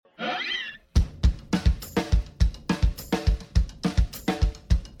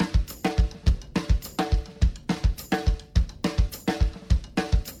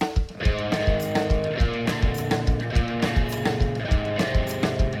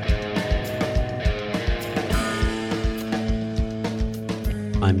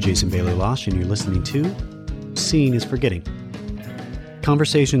I'm Jason Bailey-Losh, and you're listening to Seeing is Forgetting.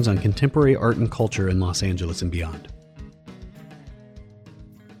 Conversations on contemporary art and culture in Los Angeles and beyond.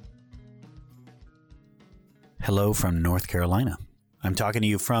 Hello from North Carolina. I'm talking to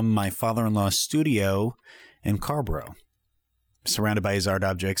you from my father-in-law's studio in Carborough, surrounded by his art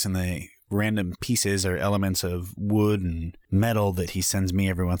objects and the random pieces or elements of wood and metal that he sends me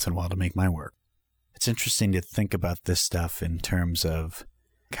every once in a while to make my work. It's interesting to think about this stuff in terms of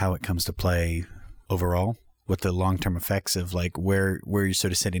how it comes to play overall, what the long-term effects of like where you're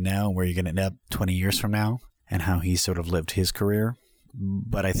sort of sitting now, where you're going to end up 20 years from now, and how he sort of lived his career.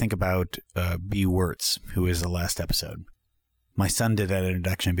 But I think about B. Wirtz, who is the last episode. My son did that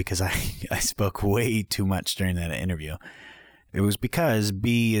introduction because I spoke way too much during that interview. It was because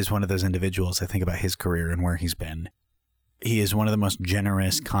B is one of those individuals. I think about his career and where he's been. He is one of the most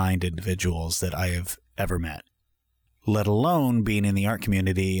generous, kind individuals that I have ever met, let alone being in the art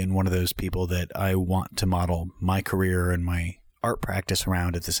community and one of those people that I want to model my career and my art practice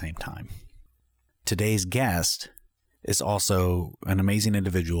around at the same time. Today's guest is also an amazing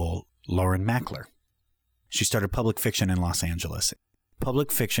individual, Lauren Mackler. She started Public Fiction in Los Angeles.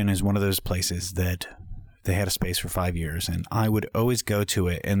 Public Fiction is one of those places that they had a space for 5 years, and I would always go to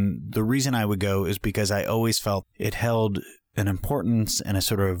it. And the reason I would go is because I always felt it held an importance and a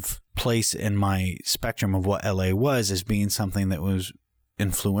sort of place in my spectrum of what LA was as being something that was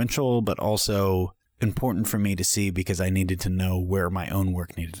influential, but also important for me to see because I needed to know where my own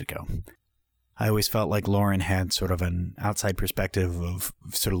work needed to go. I always felt like Lauren had sort of an outside perspective of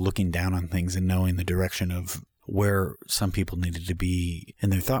sort of looking down on things and knowing the direction of where some people needed to be in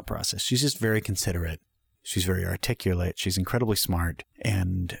their thought process. She's just very considerate. She's very articulate. She's incredibly smart.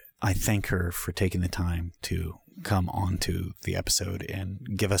 And I thank her for taking the time to come onto the episode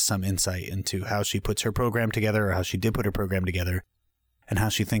and give us some insight into how she puts her program together, or how she did put her program together, and how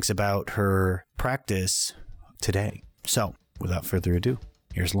she thinks about her practice today. So without further ado,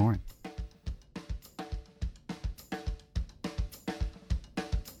 here's Lauren.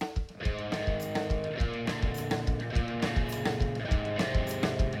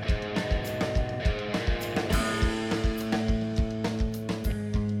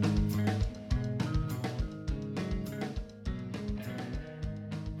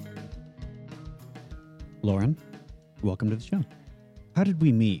 Lauren, welcome to the show. How did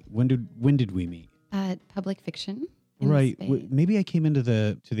we meet? When did we meet? At Public Fiction. Right. Maybe I came into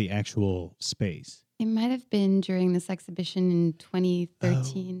the actual space. It might have been during this exhibition in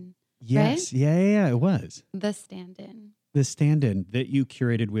 2013. Yes. Right? Yeah. It was. The stand-in. The stand-in that you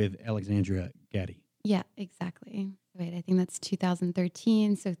curated with Alexandria Gaddy. Yeah, exactly. Wait, I think that's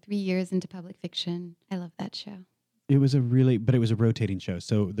 2013. So 3 years into Public Fiction. I love that show. It was a rotating show.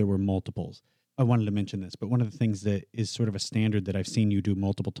 So there were multiples. I wanted to mention this, but one of the things that is sort of a standard that I've seen you do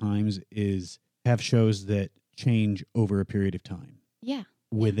multiple times is have shows that change over a period of time. Yeah.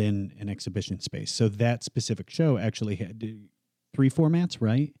 Within an exhibition space. So that specific show actually had 3 formats,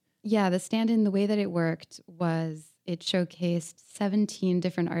 right? Yeah, the stand-in, the way that it worked was it showcased 17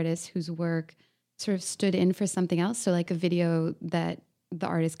 different artists whose work sort of stood in for something else. So like a video that the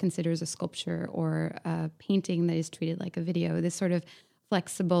artist considers a sculpture, or a painting that is treated like a video. This sort of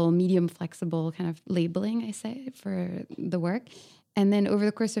medium flexible kind of labeling, I say, for the work. And then over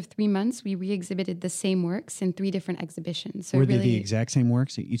the course of 3 months, we re-exhibited the same works in 3 different exhibitions. So were they the exact same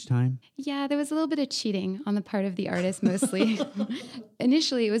works each time? Yeah, there was a little bit of cheating on the part of the artist mostly.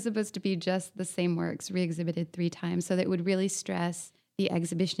 Initially, it was supposed to be just the same works re-exhibited 3 times, so that it would really stress the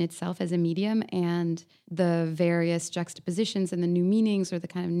exhibition itself as a medium and the various juxtapositions and the new meanings, or the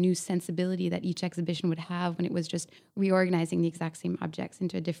kind of new sensibility that each exhibition would have when it was just reorganizing the exact same objects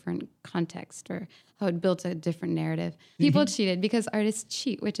into a different context, or how it built a different narrative. People cheated because artists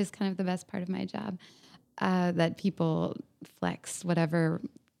cheat, which is kind of the best part of my job, that people flex whatever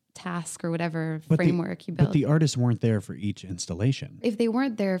task or whatever framework you build. But the artists weren't there for each installation. If they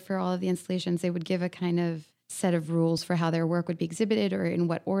weren't there for all of the installations, they would give a kind of set of rules for how their work would be exhibited, or in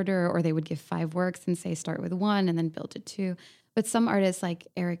what order, or they would give 5 works and say start with 1 and then build to 2. But some artists like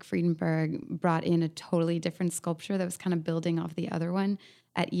Eric Friedenberg brought in a totally different sculpture that was kind of building off the other one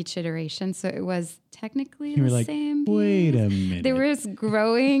at each iteration. So it was technically the same. Wait a minute. They were just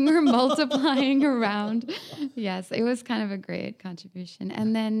growing or multiplying around. Yes, it was kind of a great contribution.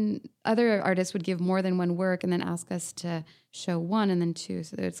 And then other artists would give more than 1 work and then ask us to show 1 and then 2.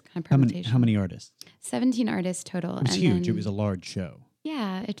 So there's kind of permutation. How many artists? 17 artists total. It was huge. It was a large show.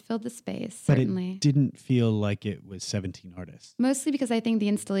 Yeah, it filled the space, certainly. But it didn't feel like it was 17 artists. Mostly because I think the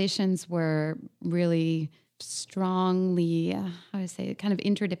installations were really strongly, kind of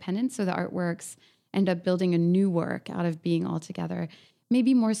interdependent. So the artworks end up building a new work out of being all together.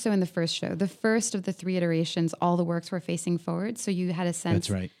 Maybe more so in the first show. The first of the 3 iterations, all the works were facing forward. So you had a sense. That's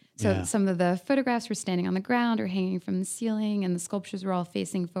right. So some of the photographs were standing on the ground or hanging from the ceiling, and the sculptures were all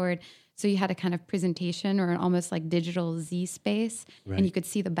facing forward. So you had a kind of presentation or an almost like digital Z space, and you could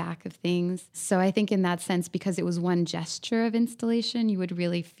see the back of things. So I think in that sense, because it was one gesture of installation, you would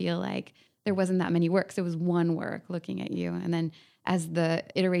really feel like there wasn't that many works. It was one work looking at you. And then as the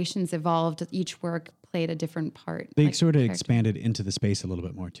iterations evolved, each work played a different part. They like sort of expanded into the space a little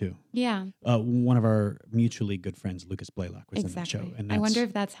bit more too. Yeah. One of our mutually good friends, Lucas Blaylock, was in that show. And I wonder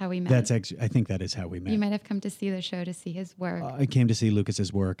if that's how we met. I think that is how we met. You might have come to see the show to see his work. I came to see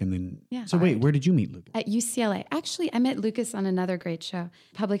Lucas's work, and then. So wait, where did you meet Lucas? At UCLA. Actually, I met Lucas on another great show.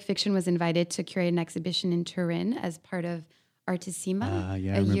 Public Fiction was invited to curate an exhibition in Turin as part of Artissima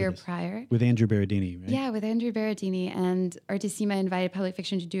a year prior. With Andrew Berardini, right? Yeah, with Andrew Berardini. And Artissima invited Public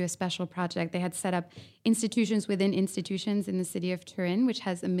Fiction to do a special project. They had set up institutions within institutions in the city of Turin, which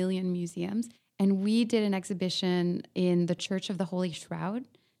has 1 million museums. And we did an exhibition in the Church of the Holy Shroud.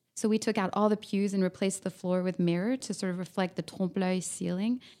 So we took out all the pews and replaced the floor with mirror to sort of reflect the trompe-l'œil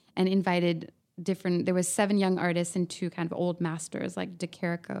ceiling, and invited there was 7 young artists and 2 kind of old masters like De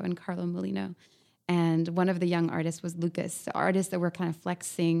Chirico and Carlo Molino. And one of the young artists was Lucas, artists that were kind of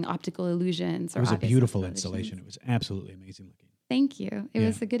flexing optical illusions. It was a beautiful installation. It was absolutely amazing looking. Thank you. It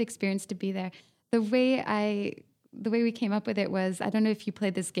was a good experience to be there. The way we came up with it was, I don't know if you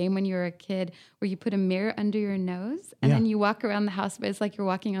played this game when you were a kid, where you put a mirror under your nose and then you walk around the house, but it's like you're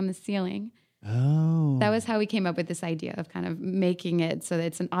walking on the ceiling. Oh. That was how we came up with this idea of kind of making it so that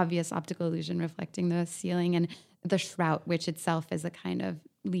it's an obvious optical illusion reflecting the ceiling, and the shroud, which itself is a kind of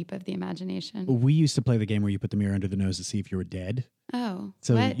leap of the imagination. We used to play the game where you put the mirror under the nose to see if you were dead. Oh.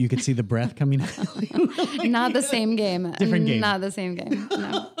 So you could see the breath coming out. Not the same game. Different game. Not the same game.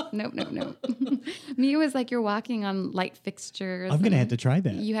 No. Nope. Me, it was like you're walking on light fixtures. I'm going to have to try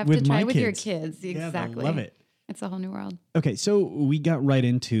that. You have to try with your kids. Exactly. I love it. It's a whole new world. Okay, so we got right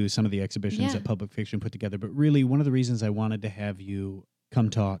into some of the exhibitions that Public Fiction put together, but really one of the reasons I wanted to have you come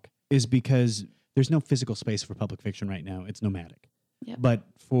talk is because there's no physical space for Public Fiction right now. It's nomadic. Yep. But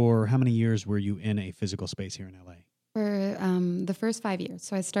for how many years were you in a physical space here in LA? For the first 5 years.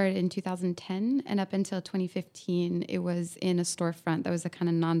 So I started in 2010, and up until 2015, it was in a storefront that was a kind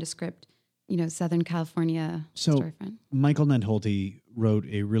of nondescript, Southern California storefront. Michael Nendholte wrote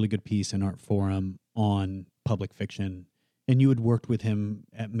a really good piece in Art Forum on Public Fiction, and you had worked with him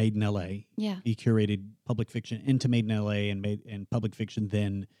at Made in LA. Yeah. He curated Public Fiction into Made in LA, and Public Fiction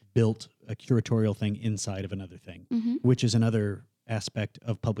then built a curatorial thing inside of another thing, which is another aspect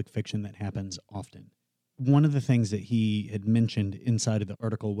of Public Fiction that happens often. One of the things that he had mentioned inside of the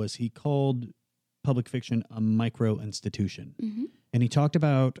article was he called Public Fiction a micro institution. And he talked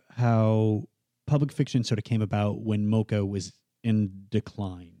about how Public Fiction sort of came about when MoCA was in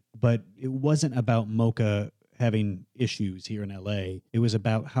decline. But it wasn't about MoCA having issues here in LA. It was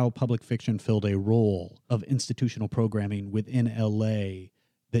about how Public Fiction filled a role of institutional programming within LA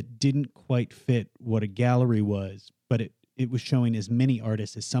that didn't quite fit what a gallery was, but it was showing as many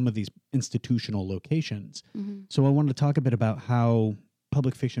artists as some of these institutional locations. So I wanted to talk a bit about how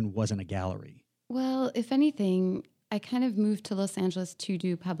Public Fiction wasn't a gallery. Well, if anything, I kind of moved to Los Angeles to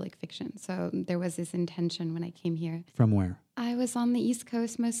do Public Fiction. So there was this intention when I came here. From where? I was on the East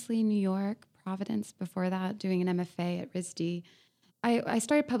Coast, mostly New York, Providence, before that, doing an MFA at RISD. I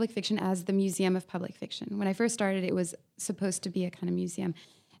started Public Fiction as the Museum of Public Fiction. When I first started, it was supposed to be a kind of museum.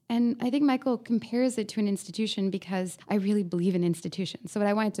 And I think Michael compares it to an institution because I really believe in institutions. So what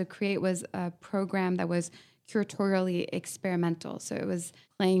I wanted to create was a program that was curatorially experimental. So it was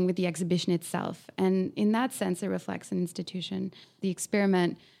playing with the exhibition itself. And in that sense, it reflects an institution. The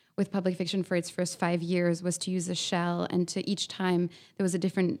experiment with Public Fiction for its first 5 years was to use a shell, and to each time there was a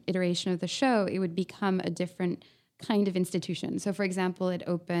different iteration of the show, it would become a different kind of institution. So for example, it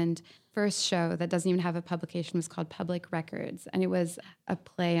opened, first show that doesn't even have a publication was called Public Records, and it was a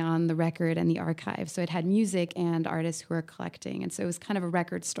play on the record and the archive. So it had music and artists who were collecting, and so it was kind of a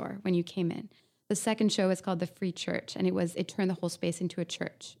record store when you came in. The second show was called The Free Church, and it turned the whole space into a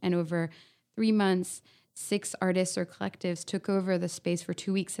church. And over 3 months, 6 artists or collectives took over the space for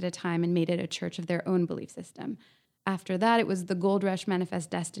 2 weeks at a time and made it a church of their own belief system. After that, it was the Gold Rush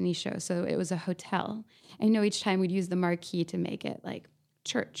Manifest Destiny show. So it was a hotel. I know each time we'd use the marquee to make it like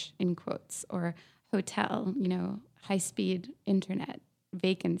church in quotes, or hotel, high-speed internet,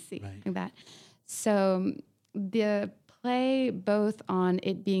 vacancy, like that. So the play both on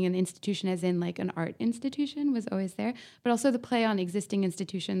it being an institution as in like an art institution was always there, but also the play on existing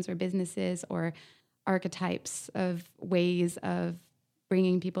institutions or businesses or archetypes of ways of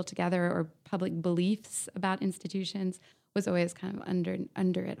bringing people together or public beliefs about institutions was always kind of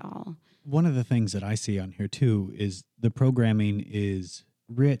under it all. One of the things that I see on here too is the programming is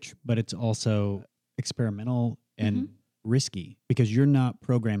rich, but it's also experimental and risky because you're not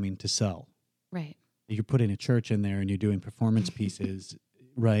programming to sell. Right. You're putting a church in there and you're doing performance pieces,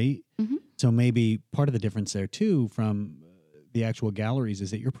 right? Mm-hmm. So maybe part of the difference there too from the actual galleries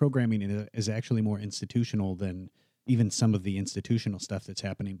is that your programming is actually more institutional than even some of the institutional stuff that's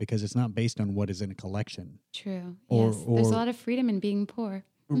happening because it's not based on what is in a collection. True. Yes. There's a lot of freedom in being poor.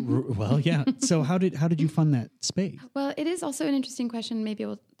 Well, yeah. So how did you fund that space? Well, it is also an interesting question. Maybe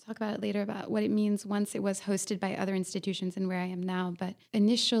we'll talk about it later about what it means once it was hosted by other institutions and where I am now. But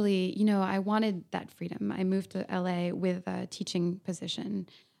initially, I wanted that freedom. I moved to LA with a teaching position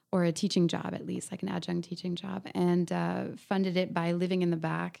or a teaching job, at least like an adjunct teaching job, and funded it by living in the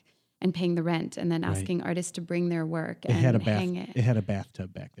back and paying the rent and then asking artists to bring their work and hang it. It had a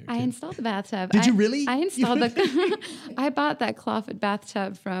bathtub back there, too. I installed the bathtub. Did you really? I installed I bought that clawfoot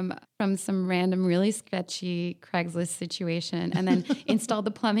bathtub from some random, really sketchy Craigslist situation and then installed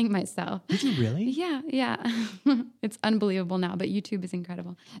the plumbing myself. Did you really? Yeah. It's unbelievable now, but YouTube is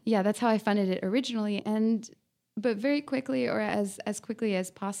incredible. Yeah, that's how I funded it originally. But very quickly, or as quickly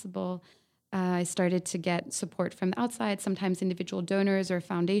as possible, I started to get support from the outside, sometimes individual donors or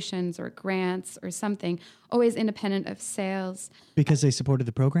foundations or grants or something, always independent of sales. Because they supported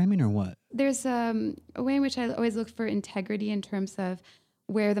the programming or what? There's a way in which I always look for integrity in terms of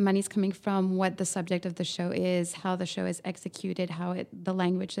where the money's coming from, what the subject of the show is, how the show is executed, the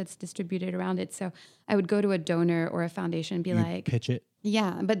language that's distributed around it. So I would go to a donor or a foundation and be like... pitch it?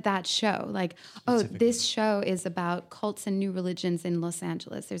 Yeah, but that show, like, this show is about cults and new religions in Los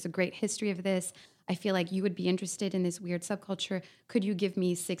Angeles. There's a great history of this. I feel like you would be interested in this weird subculture. Could you give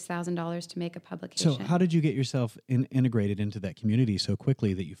me $6,000 to make a publication? So how did you get yourself integrated into that community so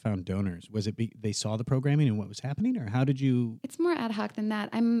quickly that you found donors? Was it they saw the programming and what was happening, or how did you? It's more ad hoc than that.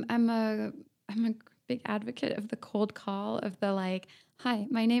 I'm a big advocate of the cold call of the like, hi,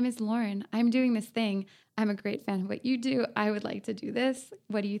 my name is Lauren. I'm doing this thing. I'm a great fan of what you do. I would like to do this.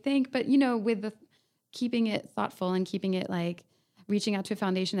 What do you think? But with keeping it thoughtful and keeping it like reaching out to a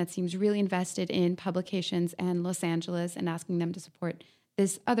foundation that seems really invested in publications and Los Angeles and asking them to support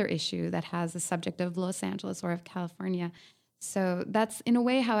this other issue that has the subject of Los Angeles or of California. So that's in a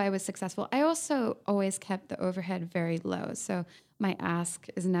way how I was successful. I also always kept the overhead very low. So my ask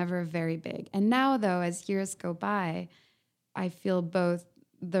is never very big. And now though, as years go by, I feel both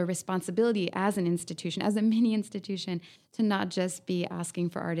the responsibility as an institution, as a mini institution, to not just be asking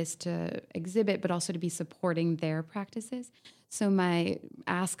for artists to exhibit, but also to be supporting their practices. So my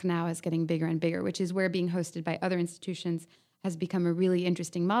ask now is getting bigger and bigger, which is where being hosted by other institutions has become a really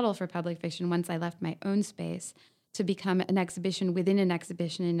interesting model for public fiction once I left my own space to become an exhibition within an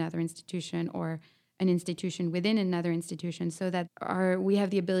exhibition in another institution or an institution within another institution, so that we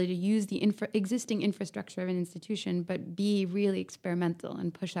have the ability to use the existing infrastructure of an institution, but be really experimental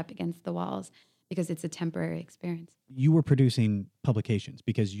and push up against the walls because it's a temporary experience. You were producing publications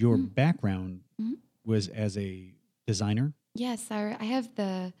because your background was as a designer? Yes, I have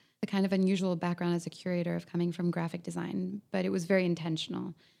the kind of unusual background as a curator of coming from graphic design, but it was very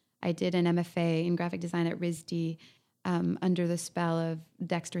intentional. I did an MFA in graphic design at RISD under the spell of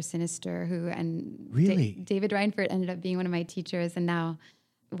Dexter Sinister, David Reinfurt ended up being one of my teachers, and now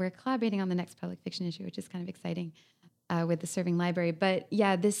we're collaborating on the next public fiction issue, which is kind of exciting with the Serving Library. But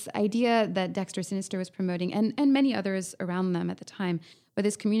yeah, this idea that Dexter Sinister was promoting, and many others around them at the time, but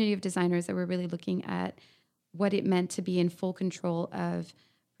this community of designers that were really looking at what it meant to be in full control of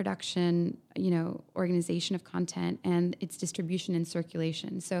production, organization of content and its distribution and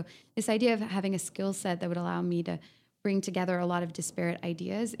circulation. So this idea of having a skill set that would allow me to bring together a lot of disparate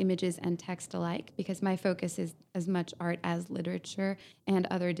ideas, images and text alike, because my focus is as much art as literature and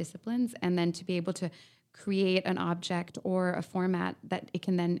other disciplines, and then to be able to create an object or a format that it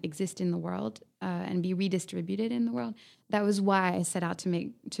can then exist in the world and be redistributed in the world. That was why I set out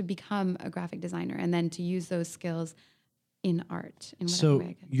to become a graphic designer and then to use those skills in art. In whatever way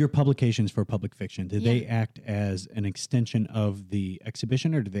I could. Your publications for public fiction, did they act as an extension of the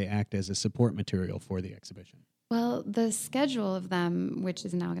exhibition, or did they act as a support material for the exhibition? Well, the schedule of them, which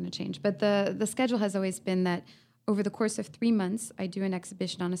is now going to change, but the schedule has always been that over the course of 3 months, I do an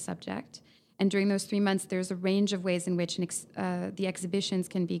exhibition on a subject. And during those 3 months, there's a range of ways in which the exhibitions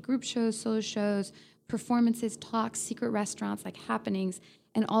can be group shows, solo shows, performances, talks, secret restaurants, like happenings,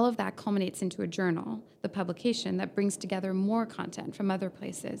 and all of that culminates into a journal, the publication, that brings together more content from other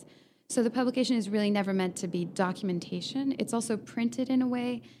places. So the publication is really never meant to be documentation. It's also printed in a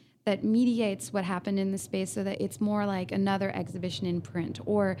way that mediates what happened in the space so that it's more like another exhibition in print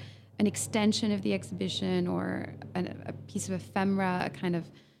or an extension of the exhibition or a piece of ephemera, a kind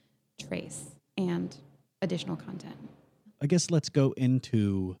of trace and additional content. I guess let's go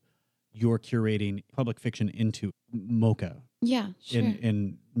into your curating public fiction into MoCA. Yeah, sure.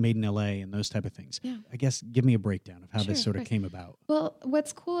 In Made in LA and those type of things. Yeah. I guess give me a breakdown of how Sure, this sort of of course. came about. Well,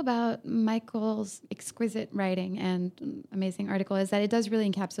 what's cool about Michael's exquisite writing and amazing article is that it does really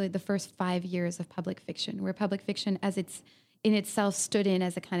encapsulate the first 5 years of public fiction, where public fiction as it's in itself stood in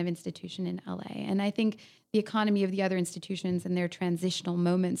as a kind of institution in LA. And I think the economy of the other institutions and their transitional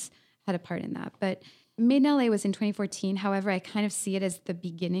moments had a part in that. But Made in LA was in 2014. However, I kind of see it as the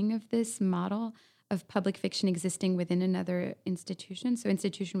beginning of this model of public fiction existing within another institution. So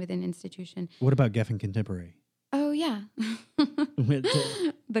institution within institution. What about Geffen Contemporary? Oh, yeah.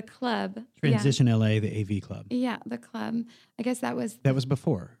 The club. Transition LA, the AV Club. Yeah, the club. I guess that was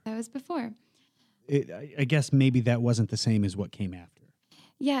before. That was before. I guess maybe that wasn't the same as what came after.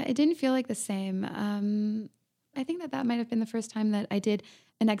 Yeah, it didn't feel like the same. I think that might have been the first time that I did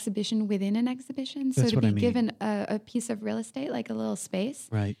an exhibition within an exhibition. So That's to what be I mean. given a piece of real estate, like a little space,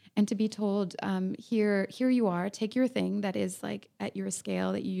 Right. and to be told, here you are, take your thing that is like at your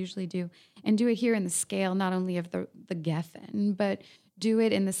scale that you usually do, and do it here in the scale not only of the Geffen, but do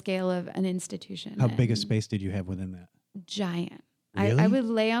it in the scale of an institution. How big a And space did you have within that? giant. Really? I would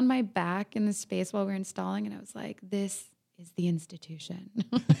lay on my back in the space while we were installing, and I was like, this is the institution.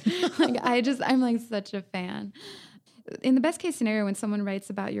 I'm like such a fan. In the best case scenario, when someone writes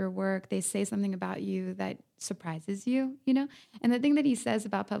about your work, they say something about you that surprises you, you know? And the thing that he says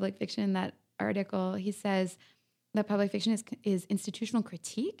about public fiction in that article, he says that public fiction is institutional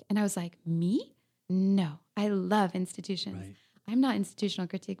critique. And I was like, me? No, I love institutions. Right. I'm not institutional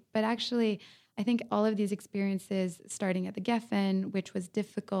critique, but actually, I think all of these experiences, starting at the Geffen, which was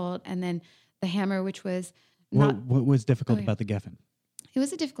difficult, and then the Hammer, which was not. What was difficult Oh, yeah. about the Geffen? It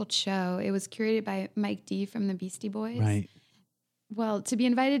was a difficult show. It was curated by Mike D from the Beastie Boys. Right. Well, to be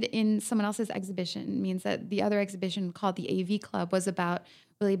invited in someone else's exhibition means that the other exhibition called the AV Club was about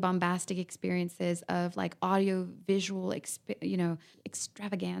really bombastic experiences of like audio visual,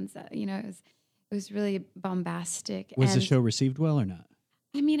 extravaganza. It was really bombastic. Was the And show received well or not?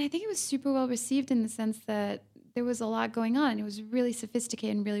 I mean, I think it was super well received in the sense that there was a lot going on. It was really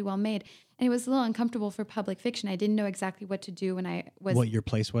sophisticated and really well made. And it was a little uncomfortable for public fiction. I didn't know exactly what to do when I was... What your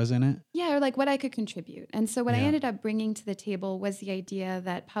place was in it? Yeah, or like what I could contribute. And so what I Yeah. ended up bringing to the table was the idea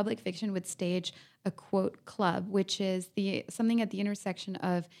that public fiction would stage a quote club, which is something at the intersection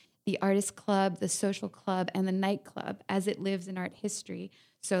of the artist club, the social club, and the nightclub as it lives in art history.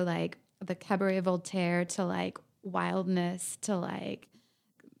 So like the Cabaret Voltaire to like Wildness to like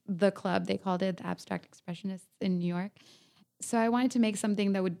the club, they called it, the Abstract Expressionists in New York. So I wanted to make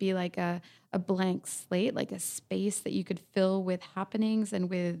something that would be like a blank slate, like a space that you could fill with happenings and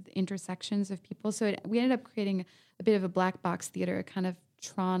with intersections of people. So we ended up creating a bit of a black box theater, kind of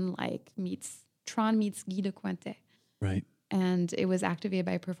Tron meets Guy de Quinte. Right. And it was activated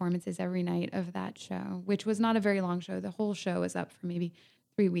by performances every night of that show, which was not a very long show. The whole show was up for maybe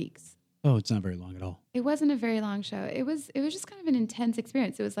 3 weeks. Oh, it's not very long at all. It wasn't a very long show. It was just kind of an intense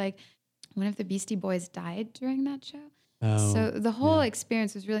experience. It was like one of the Beastie Boys died during that show. Oh, So the whole yeah.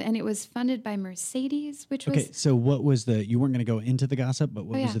 experience was really, and it was funded by Mercedes, which Okay, was, so what was you weren't going to go into the gossip, but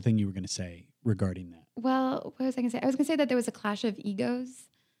what Oh, was yeah. the thing you were going to say regarding that? well, what was I going to say? I was going to say that there was a clash of egos.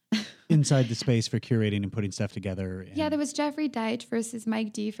 Inside the space for curating and putting stuff together. And Yeah, there was Jeffrey Deitch versus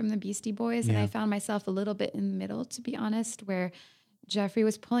Mike D from the Beastie Boys. And Yeah. I found myself a little bit in the middle, to be honest, where Jeffrey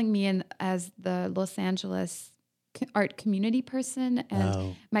was pulling me in as the Los Angeles art community person. And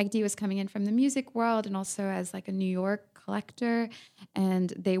Oh. Mike D was coming in from the music world and also as like a New York collector.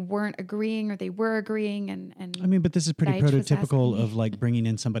 And they weren't agreeing, or they were agreeing. And I mean, but this is pretty Deitch was prototypical asking of me. like bringing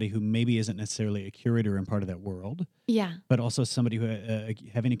in somebody who maybe isn't necessarily a curator and part of that world, yeah, but also somebody who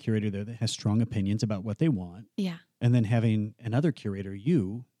having a curator there that has strong opinions about what they want, yeah, and then having another curator,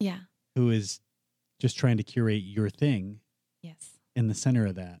 you, yeah, who is just trying to curate your thing yes. in the center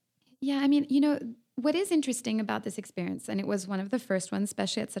of that. Yeah, I mean, what is interesting about this experience, and it was one of the first ones,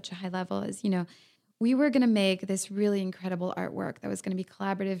 especially at such a high level, is, we were going to make this really incredible artwork that was going to be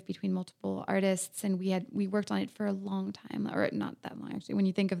collaborative between multiple artists, and we worked on it for a long time, or not that long, actually, when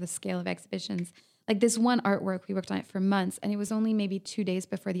you think of the scale of exhibitions. Like this one artwork, we worked on it for months, and it was only maybe 2 days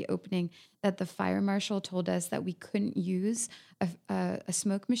before the opening that the fire marshal told us that we couldn't use a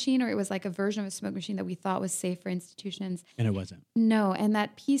smoke machine, or it was like a version of a smoke machine that we thought was safe for institutions. And it wasn't. No, and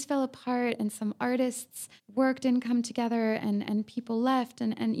that piece fell apart, and some artists work didn't come together, and people left,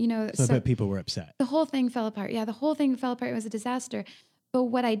 and So I bet people were upset. the whole thing fell apart. Yeah, the whole thing fell apart. It was a disaster. But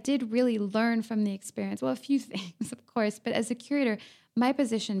what I did really learn from the experience, well, a few things, of course, but as a curator, my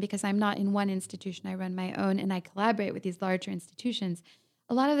position, because I'm not in one institution, I run my own and I collaborate with these larger institutions.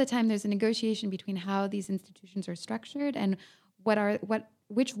 A lot of the time there's a negotiation between how these institutions are structured and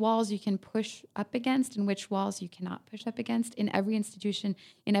which walls you can push up against and which walls you cannot push up against in every institution,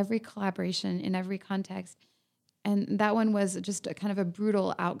 in every collaboration, in every context. And that one was just a kind of a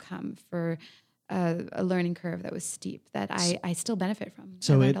brutal outcome for a learning curve that was steep that I still benefit from.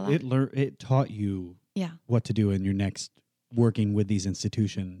 So it taught you what to do in your next working with these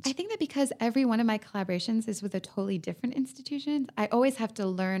institutions. I think that because every one of my collaborations is with a totally different institution, I always have to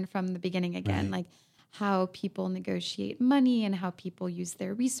learn from the beginning again, like how people negotiate money and how people use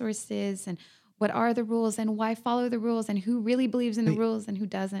their resources and what are the rules and why follow the rules and who really believes in the rules and who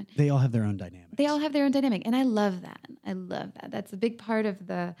doesn't. They all have their own dynamics. They all have their own dynamic. And I love that. That's a big part of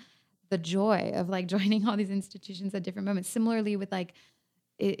the joy of like joining all these institutions at different moments. Similarly with like,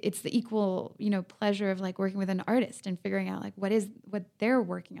 it's the equal, pleasure of like working with an artist and figuring out like what they're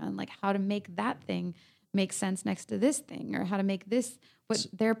working on, like how to make that thing make sense next to this thing, or how to make what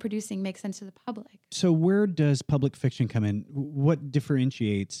they're producing make sense to the public. So where does public fiction come in? What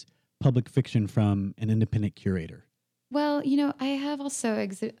differentiates public fiction from an independent curator? Well, I have also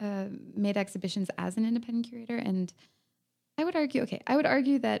made exhibitions as an independent curator, and I would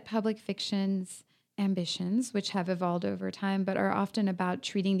argue that public fiction's ambitions, which have evolved over time, but are often about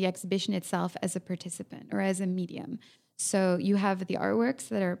treating the exhibition itself as a participant or as a medium. So you have the artworks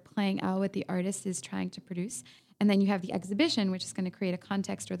that are playing out what the artist is trying to produce, and then you have the exhibition, which is going to create a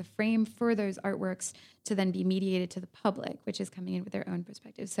context or the frame for those artworks to then be mediated to the public, which is coming in with their own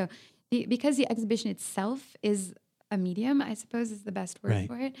perspective. So because the exhibition itself is a medium, I suppose is the best word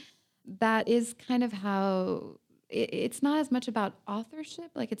for it, that is kind of how it's not as much about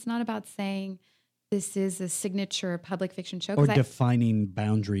authorship. Like it's not about saying this is a signature public fiction show. Or defining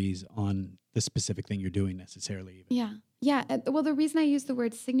boundaries on the specific thing you're doing necessarily. Even. Yeah. Well, the reason I use the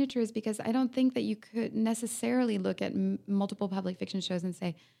word signature is because I don't think that you could necessarily look at multiple public fiction shows and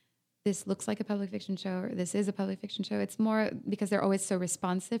say, this looks like a public fiction show or this is a public fiction show. It's more because they're always so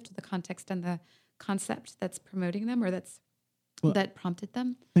responsive to the context and the concept that's promoting them or that prompted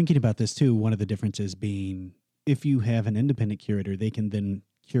them. Thinking about this too, one of the differences being if you have an independent curator, they can then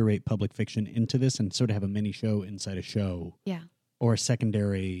curate public fiction into this and sort of have a mini show inside a show. Yeah. Or a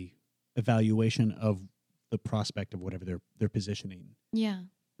secondary evaluation of the prospect of whatever they're positioning. Yeah.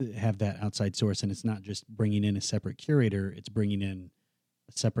 Have that outside source, and it's not just bringing in a separate curator, it's bringing in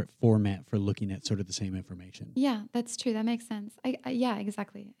a separate format for looking at sort of the same information. Yeah, that's true. That makes sense. Yeah,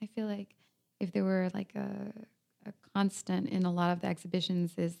 exactly. I feel like if there were like a constant in a lot of the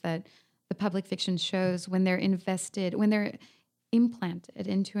exhibitions is that the public fiction shows, when they're implanted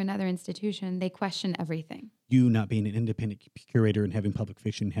into another institution, they question everything. You not being an independent curator and having public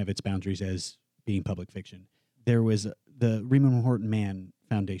fiction have its boundaries as being public fiction. There was the Riemann Horton Mann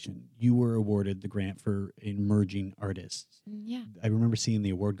Foundation. You were awarded the grant for emerging artists. Yeah. I remember seeing the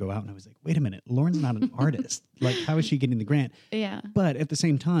award go out and I was like, wait a minute, Lauren's not an artist. Like, how is she getting the grant? Yeah. But at the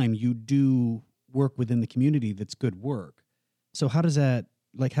same time, you do work within the community that's good work. So how does that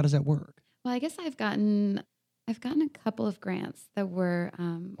work? Well, I guess I've gotten a couple of grants that were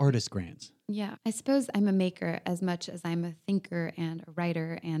artist grants. Yeah. I suppose I'm a maker as much as I'm a thinker and a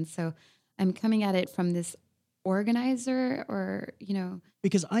writer. And so I'm coming at it from this organizer or,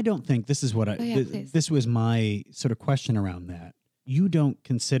 Because I don't think this is what this was my sort of question around that. You don't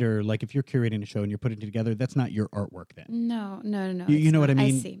consider, like, if you're curating a show and you're putting it together, that's not your artwork then. No. You know what I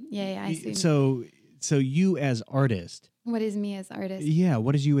mean? I see. Yeah, I see. So you as artist. What is me as artist? Yeah,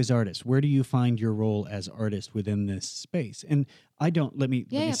 what is you as artist? Where do you find your role as artist within this space? And I don't, let me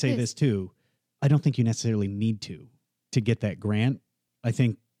say this too. I don't think you necessarily need to get that grant. I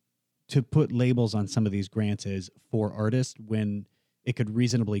think to put labels on some of these grants as for artists when it could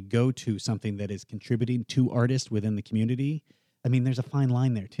reasonably go to something that is contributing to artists within the community. I mean, there's a fine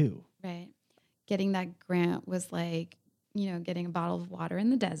line there too. Right. Getting that grant was like, getting a bottle of water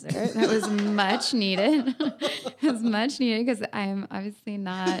in the desert. That was much needed. It was much needed because I'm obviously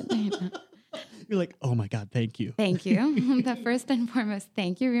not. You're like, oh my God, thank you. Thank you. The first and foremost,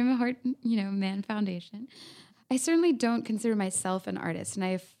 thank you, Riemann Horton, Mann Foundation. I certainly don't consider myself an artist, and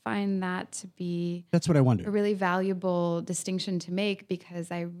I find that to be that's what I wonder. A really valuable distinction to make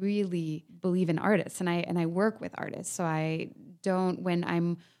because I really believe in artists, and I work with artists. So I don't, when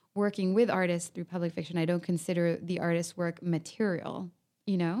I'm working with artists through public fiction, I don't consider the artist's work material,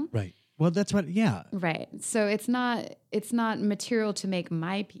 Right. Well, that's what, yeah. Right. So it's not material to make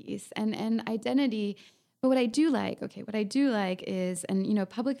my piece and identity. But what I do like is, and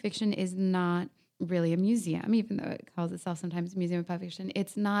public fiction is not really a museum, even though it calls itself sometimes a museum of public fiction.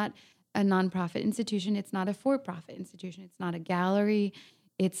 It's not a nonprofit institution. It's not a for-profit institution. It's not a gallery.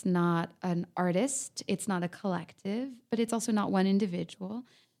 It's not an artist. It's not a collective, but it's also not one individual.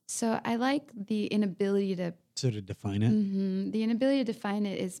 So I like the inability to sort of define it. The inability to define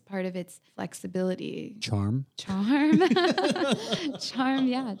it is part of its flexibility. Charm. Charm.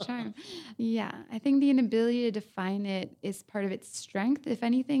 Charm. Yeah. I think the inability to define it is part of its strength, if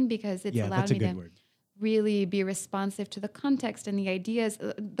anything, because it's allowed me to really be responsive to the context and the ideas,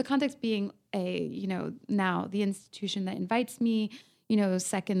 the context being now the institution that invites me,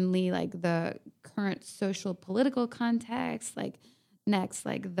 secondly, like the current social political context, like next,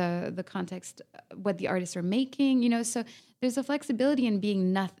 like the context, what the artists are making, so there's a flexibility in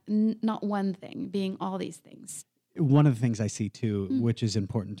being not one thing, being all these things. One of the things I see too, which is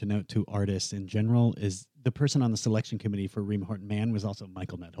important to note to artists in general, is the person on the selection committee for Rima Horton Mann was also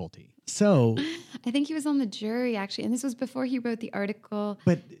Michael Ned-Holte. So I think he was on the jury actually, and this was before he wrote the article.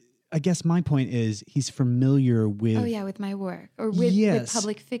 But I guess my point is he's familiar with... with my work. Or with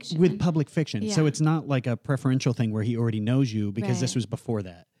public fiction. With public fiction. Yeah. So it's not like a preferential thing where he already knows you because this was before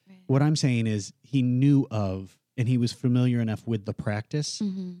that. Right. What I'm saying is he knew of and he was familiar enough with the practice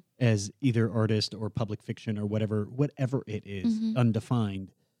as either artist or public fiction or whatever it is,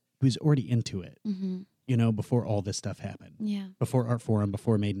 undefined. He was already into it, before all this stuff happened. Yeah. Before Art Forum,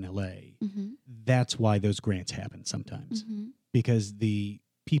 before Made in LA. That's why those grants happen sometimes. Because the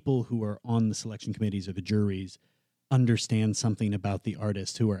people who are on the selection committees or the juries understand something about the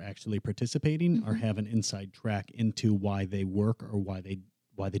artists who are actually participating or have an inside track into why they work or why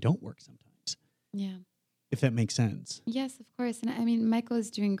they don't work sometimes. Yeah. If that makes sense. Yes, of course. And I mean, Michael is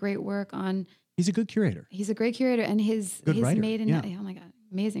doing great work on... He's a good curator. He's a great curator. And his writer. Made in... Oh my God,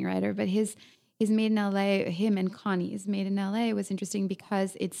 amazing writer. But his Made in LA, him and Connie's Made in LA was interesting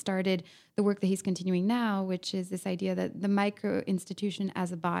because it started the work that he's continuing now, which is this idea that the micro institution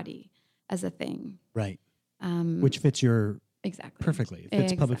as a body, as a thing. Right. Which fits your... Exactly. Perfectly. It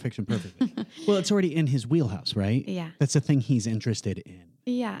fits public fiction perfectly. Well, it's already in his wheelhouse, right? Yeah. That's the thing he's interested in.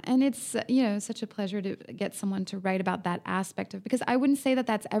 Yeah. And it's, such a pleasure to get someone to write about that aspect of, because I wouldn't say that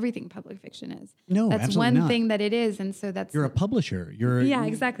that's everything public fiction is. No, that's absolutely one not. thing that it is. And so that's... You're a publisher. Yeah,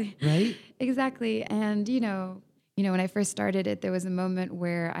 exactly. Right? Exactly. And, when I first started it, there was a moment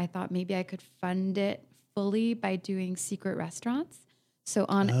where I thought maybe I could fund it fully by doing secret restaurants. So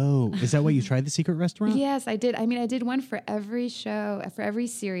is that why you tried the secret restaurant? Yes, I did. I mean, I did one for every show, for every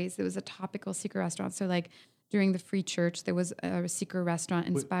series. It was a topical secret restaurant. So like during the Free Church, there was a secret restaurant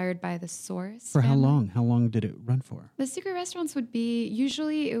inspired by the Source. For how long? How long did it run for? The secret restaurants would be,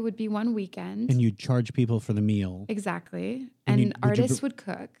 usually it would be one weekend. And you'd charge people for the meal. Exactly. And artists would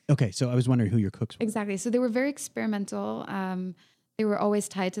cook. Okay, so I was wondering who your cooks were. Exactly. So they were very experimental. They were always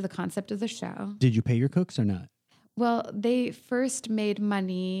tied to the concept of the show. Did you pay your cooks or not? Well, they first made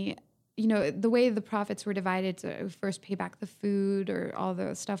money, the way the profits were divided to first pay back the food or all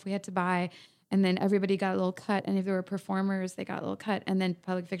the stuff we had to buy. And then everybody got a little cut. And if there were performers, they got a little cut. And then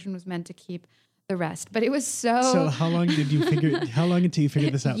public fiction was meant to keep the rest. But it was So how long until you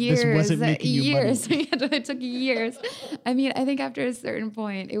figured this out? Years, this wasn't making you money. It took years. I mean, I think after a certain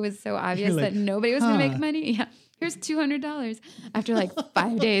point, it was so obvious that nobody was going to make money. Yeah. Here's $200 after like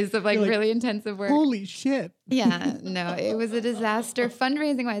 5 days of really intensive work. Holy shit. Yeah, no, it was a disaster.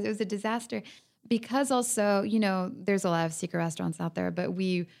 Fundraising wise, it was a disaster because also, there's a lot of secret restaurants out there, but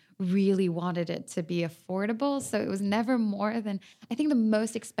we really wanted it to be affordable. So it was never more than, I think the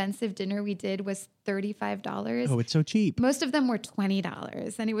most expensive dinner we did was $35. Oh, it's so cheap. Most of them were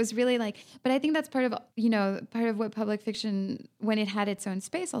 $20. And it was really but I think that's part of what public fiction, when it had its own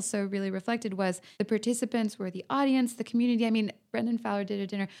space, also really reflected was the participants were the audience, the community. I mean, Brendan Fowler did a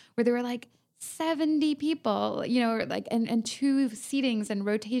dinner where there were 70 people, and two seatings and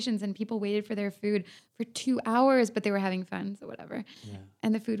rotations, and people waited for their food for 2 hours, but they were having fun, so whatever. Yeah.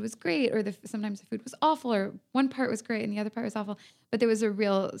 And the food was great, or sometimes the food was awful, or one part was great and the other part was awful, but there was a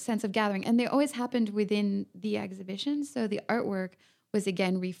real sense of gathering. And they always happened within the exhibition, so the artwork was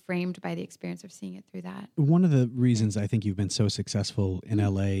again reframed by the experience of seeing it through that. One of the reasons I think you've been so successful in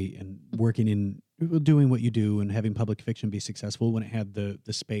LA and doing what you do and having public fiction be successful when it had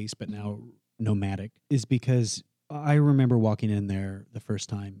the space, but now nomadic, is because I remember walking in there the first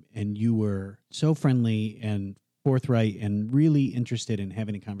time and you were so friendly and forthright and really interested in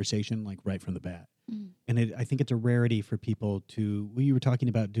having a conversation right from the bat. And I think it's a rarity for people you were talking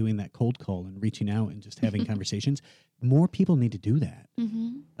about doing that cold call and reaching out and just having conversations. More people need to do that.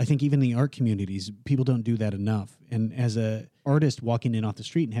 I think even the art communities, people don't do that enough. And as a artist walking in off the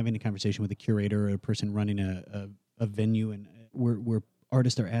street and having a conversation with a curator or a person running a venue, and we're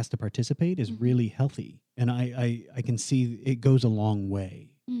artists are asked to participate is really healthy. And I can see it goes a long way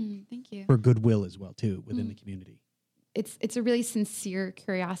Thank you. for goodwill as well, too, within the community. It's a really sincere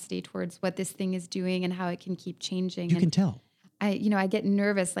curiosity towards what this thing is doing and how it can keep changing. You can tell. I get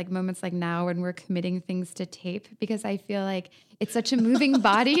nervous like moments like now when we're committing things to tape because I feel like it's such a moving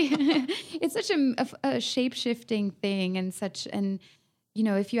body. It's such a shape-shifting thing and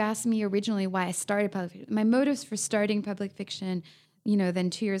if you ask me originally why I started public fiction, my motives for starting public fiction, then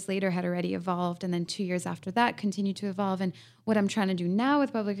 2 years later had already evolved. And then 2 years after that continued to evolve. And what I'm trying to do now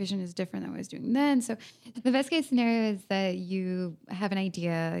with public fiction is different than what I was doing then. So the best case scenario is that you have an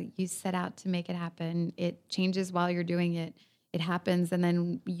idea, you set out to make it happen. It changes while you're doing it. It happens. And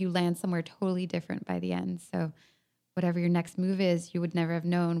then you land somewhere totally different by the end. So whatever your next move is, you would never have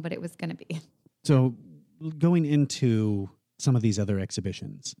known what it was going to be. So going into some of these other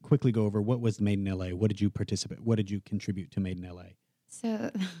exhibitions, quickly go over what was Made in LA. What did you participate? What did you contribute to Made in LA?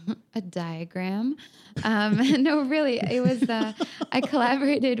 So a diagram. No, really, it was. I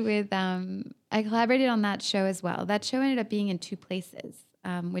collaborated on that show as well. That show ended up being in 2 places,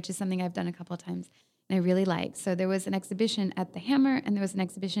 which is something I've done a couple of times and I really like. So there was an exhibition at the Hammer and there was an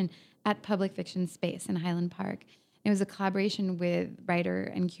exhibition at Public Fiction Space in Highland Park. It was a collaboration with writer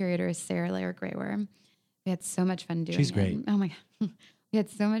and curator Sarah Lair-Graywer. We had so much fun doing it. She's great. Oh my God. We had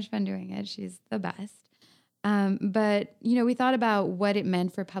so much fun doing it. She's the best. But, we thought about what it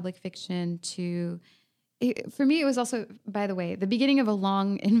meant for public fiction for me, it was also, by the way, the beginning of a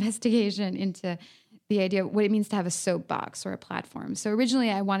long investigation into the idea of what it means to have a soapbox or a platform. So originally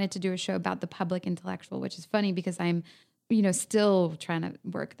I wanted to do a show about the public intellectual, which is funny because I'm, still trying to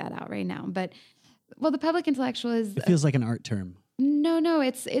work that out right now. But, the public intellectual is... It feels like an art term. No,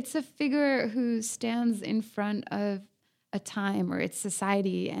 it's a figure who stands in front of a time or its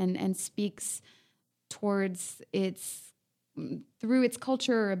society and speaks towards through its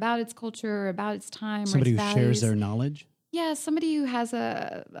culture, or about its culture, or about its time. Somebody or its who values. shares their knowledge? Yeah, somebody who has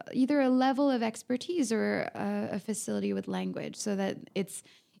either a level of expertise or a facility with language so that it's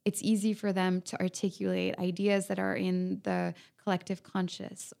easy for them to articulate ideas that are in the collective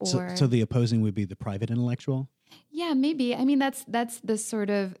conscious. Or So the opposing would be the private intellectual? Yeah, maybe. I mean, that's the sort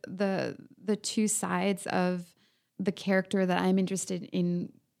of the 2 sides of the character that I'm interested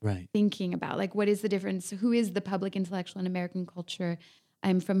in thinking about. Like, what is the difference? Who is the public intellectual in American culture?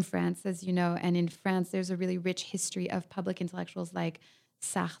 I'm from France, as you know, and in France, there's a really rich history of public intellectuals like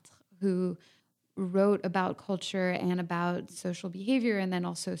Sartre, who wrote about culture and about social behavior, and then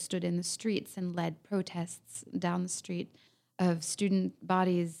also stood in the streets and led protests down the street of student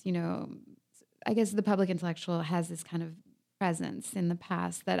bodies. I guess the public intellectual has this kind of presence in the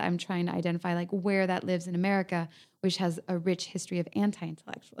past that I'm trying to identify, like where that lives in America, which has a rich history of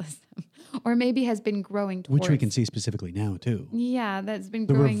anti-intellectualism, or maybe has been growing towards. Which we can see specifically now, too. Yeah, that's been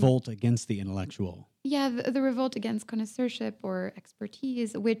the growing. The revolt against the intellectual. Yeah, the revolt against connoisseurship or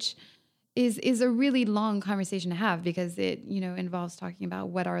expertise, which is a really long conversation to have because it, involves talking about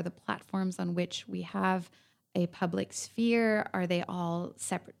what are the platforms on which we have a public sphere. Are they all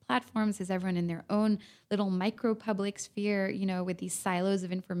separate platforms? Is everyone in their own little micro public sphere, with these silos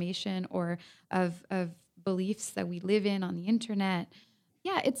of information or of beliefs that we live in on the internet?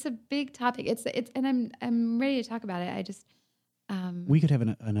 Yeah, it's a big topic. It's and I'm ready to talk about it. I just we could have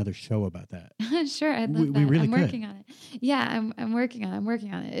another show about that. Sure, I'd love that. We really I'm could. working on it. Yeah, I'm working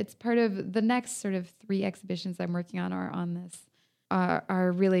on it. It's part of the next sort of 3 exhibitions I'm working on are on this.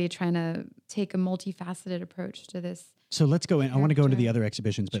 Are really trying to take a multifaceted approach to this. So let's go in. I want to go into the other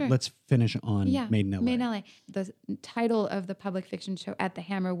exhibitions, but let's finish on Made in LA. Made in LA. The title of the public fiction show at the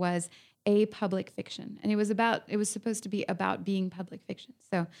Hammer was A Public Fiction. And it was supposed to be about being public fiction.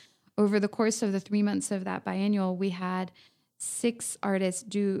 So over the course of the 3 months of that biennial, we had 6 artists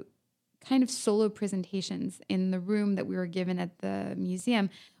do kind of solo presentations in the room that we were given at the museum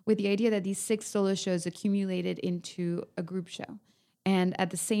with the idea that these 6 solo shows accumulated into a group show. And at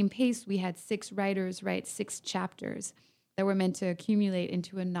the same pace, we had 6 writers write 6 chapters that were meant to accumulate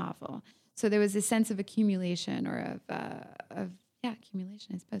into a novel. So there was a sense of accumulation or of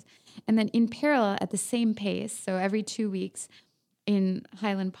accumulation, I suppose. And then in parallel, at the same pace, so every 2 weeks in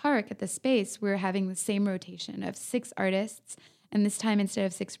Highland Park at the space, we're having the same rotation of 6 artists. And this time, instead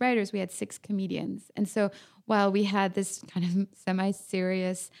of 6 writers, we had 6 comedians. And so while we had this kind of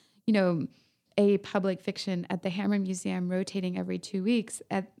semi-serious, a public fiction at the Hammer Museum rotating every 2 weeks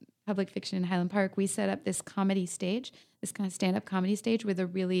at Public Fiction in Highland Park, we set up this comedy stage, this kind of stand-up comedy stage with a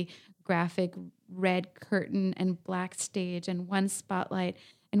really graphic red curtain and black stage and 1 spotlight.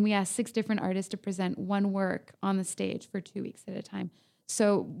 And we asked 6 different artists to present 1 work on the stage for 2 weeks at a time.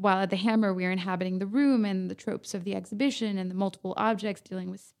 So while at the Hammer, we were inhabiting the room and the tropes of the exhibition and the multiple objects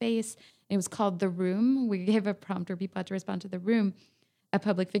dealing with space. It was called The Room. We gave a prompt where people had to respond to the room. At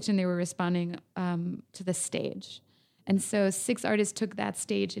Public Fiction, they were responding to the stage. And so 6 artists took that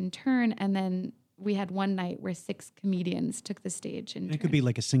stage in turn, and then we had one night where 6 comedians took the stage in turn. It could be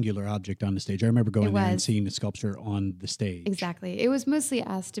like a singular object on the stage. I remember going there and seeing the sculpture on the stage. Exactly. It was mostly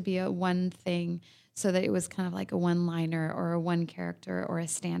asked to be a one thing, so that it was kind of like a one-liner or a one character or a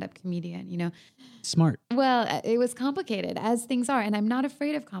stand-up comedian, you know. Smart. Well, it was complicated, as things are, and I'm not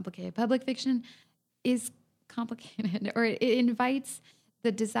afraid of complicated. Public fiction is complicated, or it invites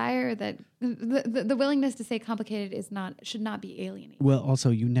the desire that the willingness to say complicated should not be alienating. Well,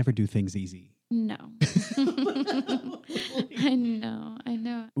 also, you never do things easy. No. I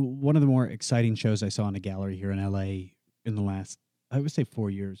know. One of the more exciting shows I saw in a gallery here in LA in the last, I would say 4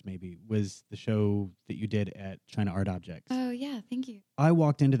 years maybe, was the show that you did at China Art Objects. Oh, yeah. Thank you. I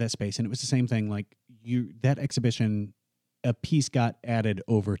walked into that space and it was the same thing. Like that exhibition, a piece got added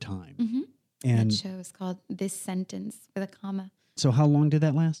over time. Mm-hmm. And that show is called This Sentence with a comma. So how long did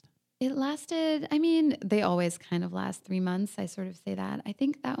that last? It lasted, they always kind of last 3 months. I sort of say that. I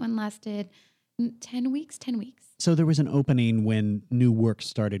think that one lasted 10 weeks. So there was an opening when new work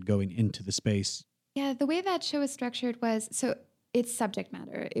started going into the space. Yeah, the way that show was structured was, so it's subject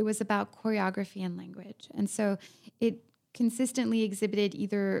matter. It was about choreography and language. And so it consistently exhibited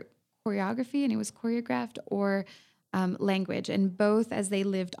either choreography, and it was choreographed, or language, and both as they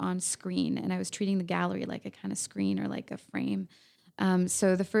lived on screen. And I was treating the gallery like a kind of screen or like a frame.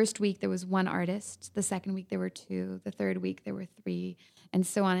 So the first week there was 1 artist. The second week there were 2. The third week there were 3, and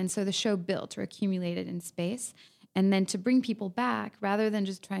so on. And so the show built or accumulated in space. And then to bring people back, rather than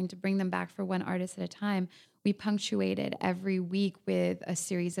just trying to bring them back for 1 artist at a time, we punctuated every week with a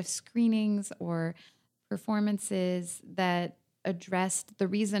series of screenings or performances that addressed the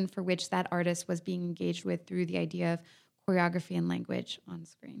reason for which that artist was being engaged with through the idea of choreography and language on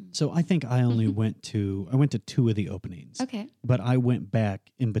screen. So I think I only went to 2 of the openings. Okay. But I went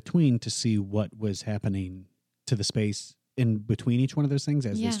back in between to see what was happening to the space in between each one of those things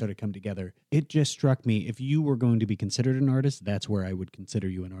as they started to come together. It just struck me, if you were going to be considered an artist, that's where I would consider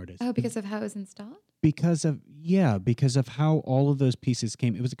you an artist. Oh, because of how it was installed? Because of how all of those pieces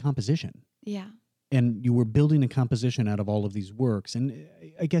came. It was a composition. Yeah. And you were building a composition out of all of these works. And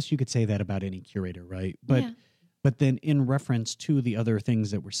I guess you could say that about any curator, right? But then in reference to the other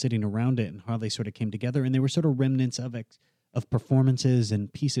things that were sitting around it and how they sort of came together, and they were sort of remnants of performances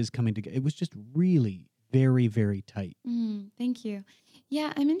and pieces coming together. It was just really very, very tight. Thank you.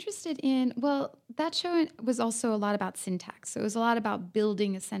 Yeah, I'm interested in, that show was also a lot about syntax. So it was a lot about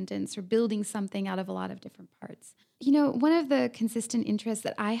building a sentence or building something out of a lot of different parts. You know, one of the consistent interests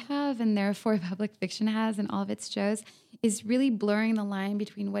that I have, and therefore Public Fiction has in all of its shows, is really blurring the line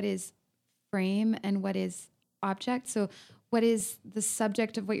between what is frame and what is object. So what is the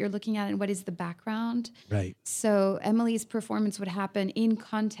subject of what you're looking at and what is the background? Right. So Emily's performance would happen in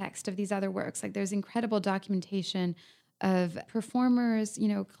context of these other works. Like there's incredible documentation of performers,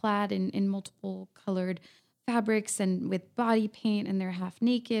 clad in multiple colored fabrics and with body paint, and they're half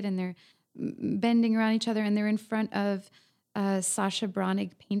naked and they're bending around each other, and they're in front of a Sasha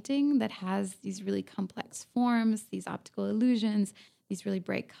Bronig painting that has these really complex forms, these optical illusions, these really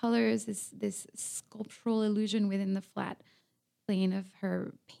bright colors, this sculptural illusion within the flat plane of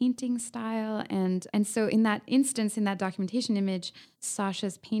her painting style. And so in that instance, in that documentation image,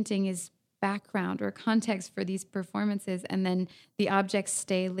 Sasha's painting is background or context for these performances, and then the objects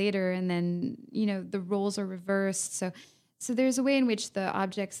stay later, and then, the roles are reversed. So there's a way in which the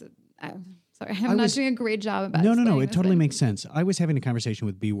objects... I'm not doing a great job about No. It totally makes sense. I was having a conversation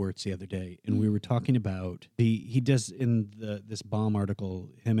with B. Wirtz the other day, and we were talking about he does in this Bomb article,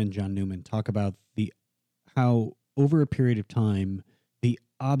 him and John Newman talk about how over a period of time, the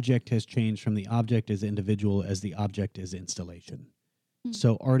object has changed from the object as individual as the object as installation.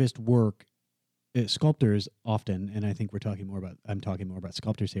 So artist work, sculptors often, and I think I'm talking more about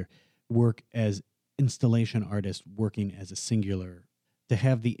sculptors here, work as installation artists working as a singular. To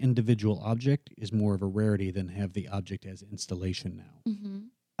have the individual object is more of a rarity than have the object as installation now. Mm-hmm.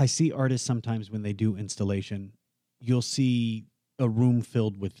 I see artists sometimes when they do installation, you'll see a room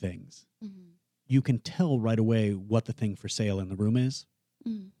filled with things. Mm-hmm. You can tell right away what the thing for sale in the room is.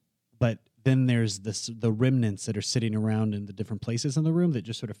 Mm-hmm. But then there's the remnants that are sitting around in the different places in the room that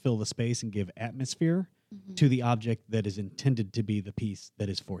just sort of fill the space and give atmosphere to the object that is intended to be the piece that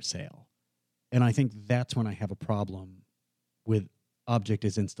is for sale. And I think that's when I have a problem with object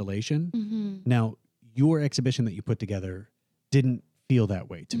as installation. Mm-hmm. Now, your exhibition that you put together didn't feel that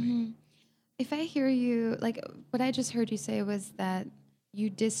way to me. If I hear you, like what I just heard you say was that you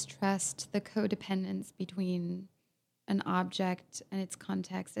distrust the codependence between an object and its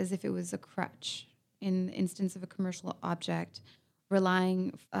context as if it was a crutch in the instance of a commercial object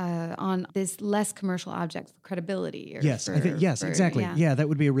relying on this less commercial object for credibility. Or Yes, exactly. Yeah, that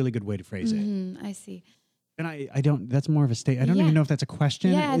would be a really good way to phrase it. I see. And I don't, that's more of a state. I don't even know if that's a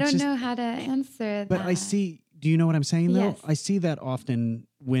question. Yeah, I don't know how to answer but that. I see, do you know what I'm saying though? Yes. I see that often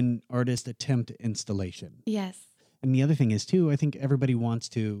when artists attempt installation. Yes. And the other thing is too, I think everybody wants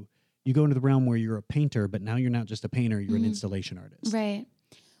to, you go into the realm where you're a painter, but now you're not just a painter, you're an installation artist. Right.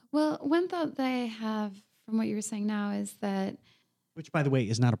 Well, one thought that I have from what you were saying now is that... Which, by the way,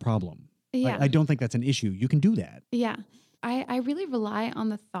 is not a problem. Yeah. I don't think that's an issue. You can do that. Yeah. I really rely on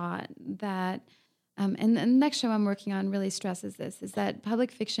the thought that, and the next show I'm working on really stresses this, is that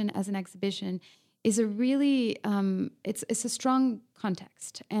public fiction as an exhibition is a really, it's a strong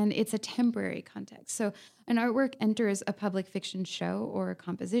context, and it's a temporary context. So an artwork enters a public fiction show or a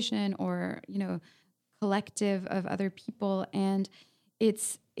composition or, collective of other people, and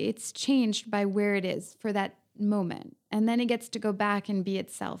it's changed by where it is for that moment. And then it gets to go back and be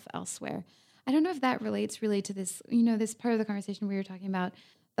itself elsewhere. I don't know if that relates really to this, this part of the conversation we were talking about,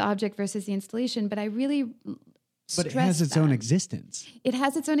 the object versus the installation, but I really But it has its own existence. It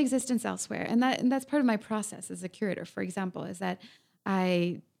has its own existence elsewhere. And that's part of my process as a curator, for example, is that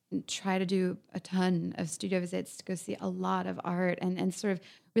I try to do a ton of studio visits to go see a lot of art and sort of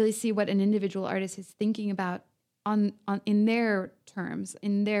really see what an individual artist is thinking about on in their terms,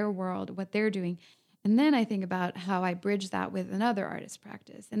 in their world, what they're doing. And then I think about how I bridge that with another artist's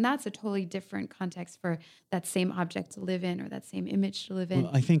practice. And that's a totally different context for that same object to live in or that same image to live in.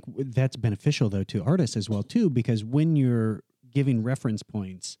 Well, I think that's beneficial, though, to artists as well, too, because when you're giving reference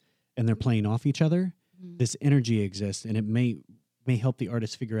points and they're playing off each other, this energy exists, and it may help the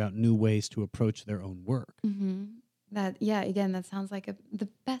artist figure out new ways to approach their own work. Again, that sounds like the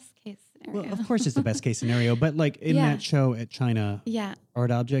best case scenario. Well, of course it's the best case scenario, but like in that show at China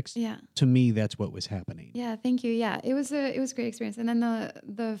Art Objects, to me, that's what was happening. Yeah, thank you. Yeah, it was a great experience. And then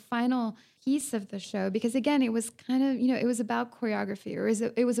the final piece of the show, because again, it was kind of, it was about choreography, or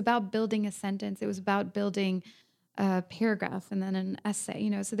it was about building a sentence. It was about building a paragraph and then an essay,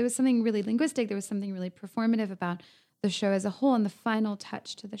 So there was something really linguistic. There was something really performative about the show as a whole. And the final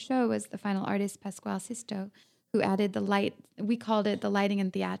touch to the show was the final artist, Pasquale Sisto, who added the light. We called it the lighting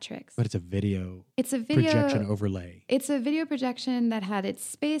and theatrics. But it's a video projection overlay. It's a video projection that had its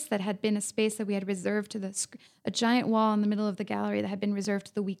space, that had been a space that we had reserved to a giant wall in the middle of the gallery that had been reserved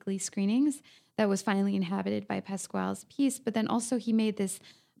to the weekly screenings that was finally inhabited by Pasquale's piece. But then also he made this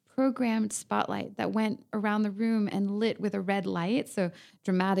programmed spotlight that went around the room and lit with a red light, so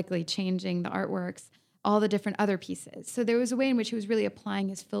dramatically changing the artworks, all the different other pieces. So there was a way in which he was really applying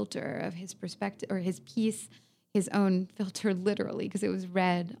his filter of his perspective, or his piece, his own filter, literally, because it was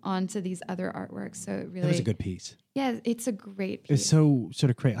red onto these other artworks. So it really... That was a good piece. Yeah, it's a great piece. It's so sort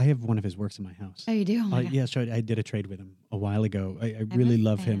of crazy. I have one of his works in my house. Oh, you do? Oh my God. Yeah, so I did a trade with him a while ago. I really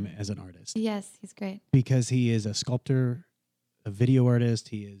love him as an artist. Yes, he's great. Because he is a sculptor, a video artist.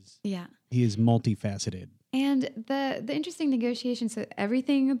 He is multifaceted. And the interesting negotiation, so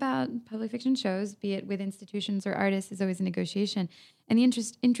everything about public fiction shows, be it with institutions or artists, is always a negotiation. And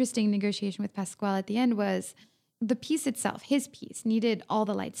the interesting negotiation with Pasquale at the end was the piece itself, his piece, needed all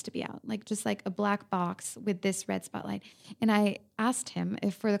the lights to be out, just like a black box with this red spotlight. And I asked him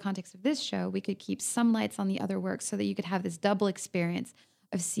if, for the context of this show, we could keep some lights on the other works so that you could have this double experience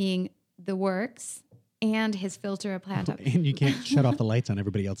of seeing the works and his filter applied on top. And you can't shut off the lights on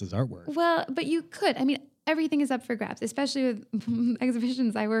everybody else's artwork. Well, but you could. I mean, everything is up for grabs, especially with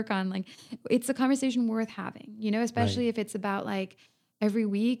exhibitions I work on. It's a conversation worth having, especially if it's about every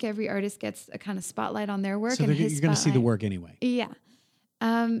week, every artist gets a kind of spotlight on their work. So you're going to see the work anyway. Yeah.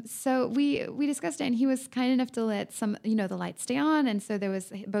 So we discussed it, and he was kind enough to let some, the lights stay on. And so there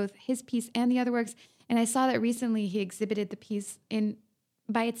was both his piece and the other works. And I saw that recently he exhibited the piece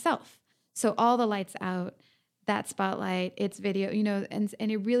by itself. So all the lights out, that spotlight, its video, and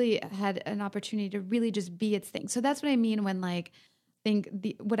it really had an opportunity to really just be its thing. So that's what I mean when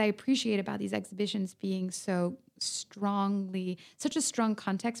what I appreciate about these exhibitions being such a strong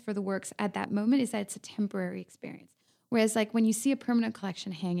context for the works at that moment is that it's a temporary experience. Whereas when you see a permanent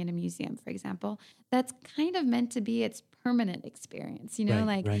collection hang in a museum, for example, that's kind of meant to be its permanent experience,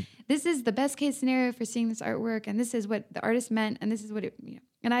 Right. This is the best case scenario for seeing this artwork, and this is what the artist meant, and this is what it,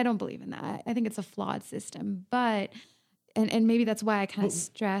 and I don't believe in that. I think it's a flawed system, but, and maybe that's why I kind of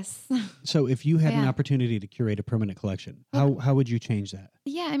stress. So if you had an opportunity to curate a permanent collection, how would you change that?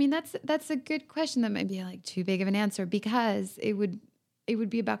 Yeah, I mean, that's a good question that might be too big of an answer, because it would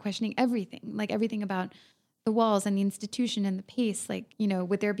be about questioning everything, everything about the walls and the institution and the pace. Like,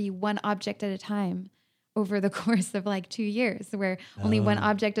 would there be one object at a time over the course of like 2 years where only one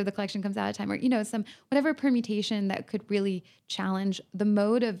object of the collection comes out at a time, or, some whatever permutation that could really challenge the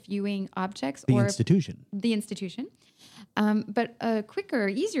mode of viewing objects The or institution. the institution. But a quicker,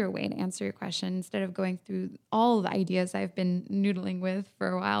 easier way to answer your question, instead of going through all the ideas I've been noodling with for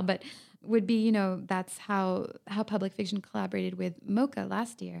a while, but would be, that's how public fiction collaborated with MoCA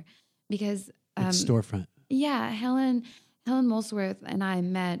last year, because Storefront. yeah, Helen Molesworth and I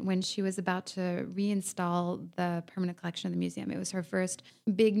met when she was about to reinstall the permanent collection of the museum. It was her first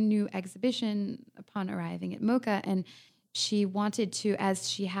big new exhibition upon arriving at MoCA, and she wanted to, as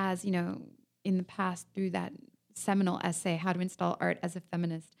she has, in the past through that seminal essay, How to Install Art as a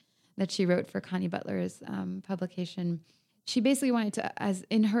Feminist, that she wrote for Connie Butler's publication. She basically wanted to, as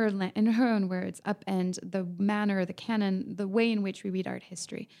in her own words, upend the manner, the canon, the way in which we read art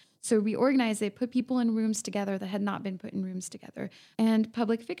history. So reorganize it, put people in rooms together that had not been put in rooms together. And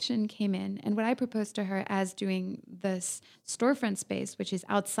public fiction came in. And what I proposed to her as doing this storefront space, which is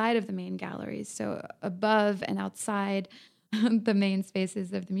outside of the main galleries, so above and outside the main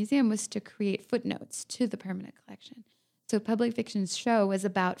spaces of the museum, was to create footnotes to the permanent collection. So Public Fiction's show was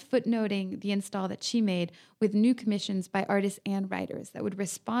about footnoting the install that she made with new commissions by artists and writers that would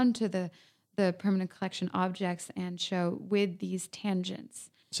respond to the permanent collection objects and show with these tangents.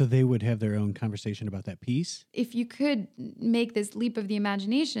 So they would have their own conversation about that piece? If you could make this leap of the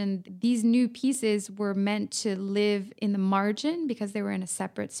imagination, these new pieces were meant to live in the margin because they were in a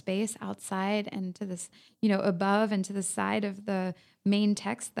separate space outside and to this, above and to the side of the main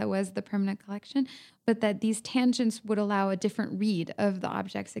text that was the permanent collection, but that these tangents would allow a different read of the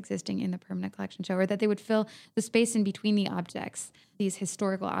objects existing in the permanent collection show, or that they would fill the space in between the objects, these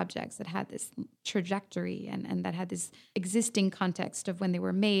historical objects that had this trajectory and that had this existing context of when they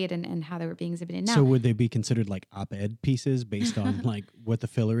were made and how they were being exhibited now. So would they be considered like op-ed pieces based on like what the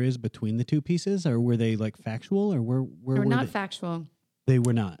filler is between the two pieces, or were they like factual, or were not they? Factual. They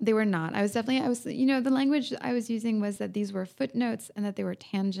were not. They were not. The language I was using was that these were footnotes and that they were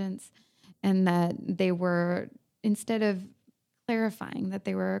tangents, and that they were, instead of clarifying, that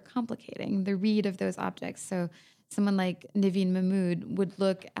they were complicating the read of those objects. So someone like Naveen Mahmood would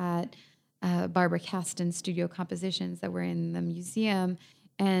look at Barbara Caston's studio compositions that were in the museum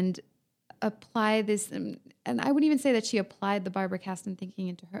and apply this, and I wouldn't even say that she applied the Barbara Caston thinking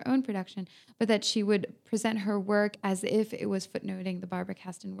into her own production, but that she would present her work as if it was footnoting the Barbara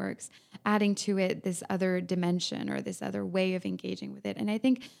Caston works, adding to it this other dimension or this other way of engaging with it. And I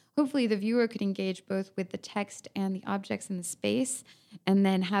think hopefully the viewer could engage both with the text and the objects in the space, and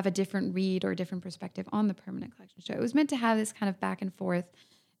then have a different read or different perspective on the permanent collection show. It was meant to have this kind of back and forth.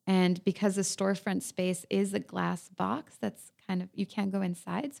 And because the storefront space is a glass box that's kind of, you can't go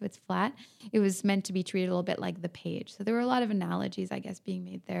inside, so it's flat, it was meant to be treated a little bit like the page. So there were a lot of analogies, I guess, being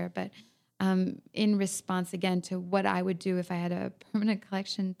made there. But in response, again, to what I would do if I had a permanent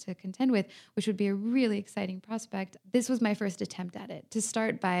collection to contend with, which would be a really exciting prospect, this was my first attempt at it, to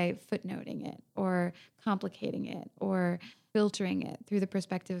start by footnoting it or complicating it or filtering it through the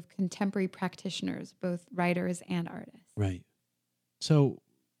perspective of contemporary practitioners, both writers and artists. Right. So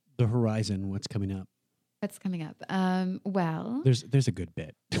the horizon, what's coming up? What's coming up? Well, there's a good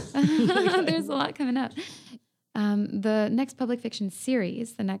bit. There's a lot coming up. The next Public Fiction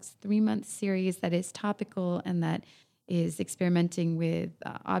series, the next 3-month series that is topical and that is experimenting with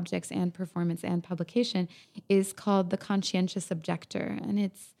objects and performance and publication, is called The Conscientious Objector. And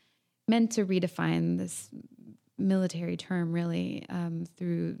it's meant to redefine this military term, really,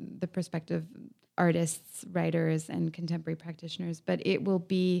 through the perspective of artists, writers, and contemporary practitioners. But it will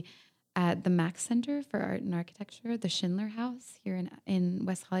be at the Mack Center for Art and Architecture, the Schindler House here in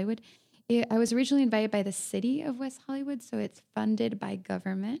West Hollywood. I was originally invited by the city of West Hollywood, so it's funded by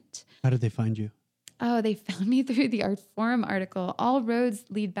government. How did they find you? Oh, they found me through the Art Forum article. All roads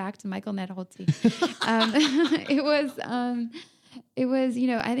lead back to Michael Nedholtzy. It was,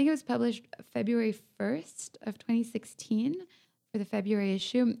 I think it was published February 1st of 2016 for the February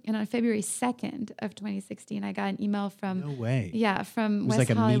issue. And on February 2nd of 2016, I got an email from... No way. Yeah, from West It was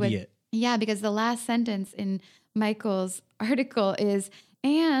like Hollywood. immediate. Yeah, because the last sentence in Michael's article is,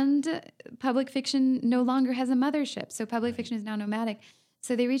 and Public Fiction no longer has a mothership. So Public Fiction is now nomadic.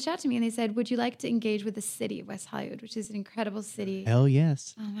 So they reached out to me and they said, would you like to engage with the city of West Hollywood, which is an incredible city. Hell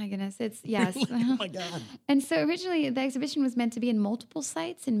yes. Oh my goodness. Yes. Oh my God. And so originally the exhibition was meant to be in multiple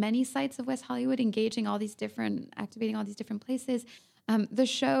sites, in many sites of West Hollywood, activating all these different places. The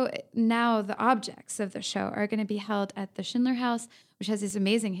show now, the objects of the show are going to be held at the Schindler House, which has this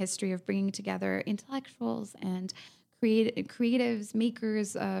amazing history of bringing together intellectuals and creatives,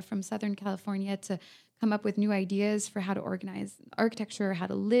 makers from Southern California to come up with new ideas for how to organize architecture, how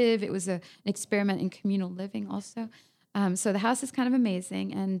to live. It was an experiment in communal living also. So the house is kind of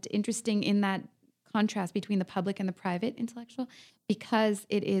amazing and interesting in that contrast between the public and the private intellectual, because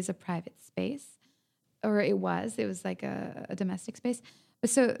it is a private space, or it was like a domestic space.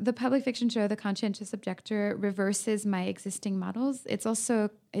 So the public fiction show, The Conscientious Objector, reverses my existing models. It's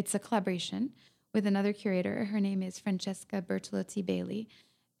a collaboration with another curator. Her name is Francesca Bertolotti Bailey,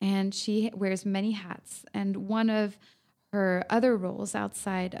 and she wears many hats. And one of her other roles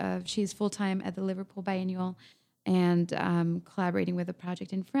outside of, she's full-time at the Liverpool Biennial and collaborating with a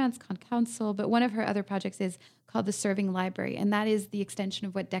project in France called Council. But one of her other projects is called The Serving Library, and that is the extension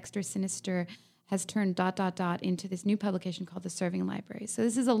of what Dexter Sinister has turned ... into this new publication called The Serving Library. So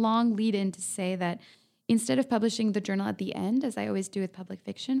this is a long lead-in to say that instead of publishing the journal at the end, as I always do with public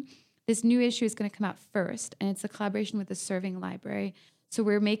fiction, this new issue is going to come out first, and it's a collaboration with The Serving Library. So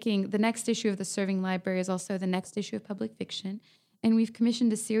we're making the next issue of The Serving Library is also the next issue of public fiction, and we've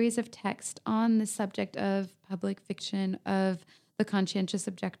commissioned a series of texts on the subject of public fiction, of the conscientious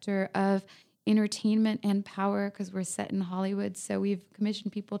objector, of entertainment and power, because we're set in Hollywood. So we've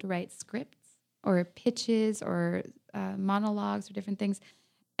commissioned people to write scripts or pitches or monologues or different things.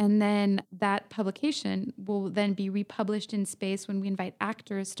 And then that publication will then be republished in space when we invite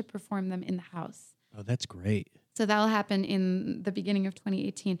actors to perform them in the house. Oh, that's great. So that'll happen in the beginning of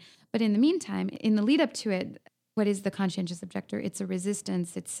 2018. But in the meantime, in the lead up to it, what is the conscientious objector? It's a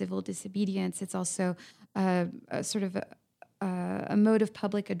resistance, it's civil disobedience, it's also a sort of a mode of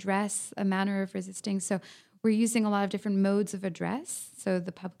public address, a manner of resisting. So we're using a lot of different modes of address. So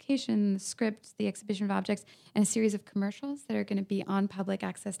the publication, the script, the exhibition of objects, and a series of commercials that are going to be on public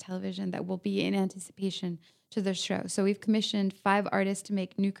access television that will be in anticipation to the show. So we've commissioned 5 artists to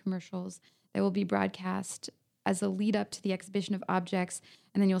make new commercials that will be broadcast as a lead up to the exhibition of objects.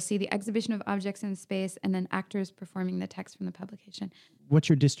 And then you'll see the exhibition of objects in space and then actors performing the text from the publication. What's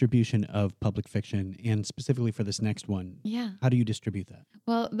your distribution of public fiction, and specifically for this next one? Yeah. How do you distribute that?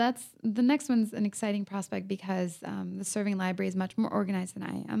 Well, the next one's an exciting prospect because the Serving Library is much more organized than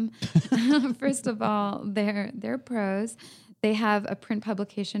I am. First of all, they're pros. They have a print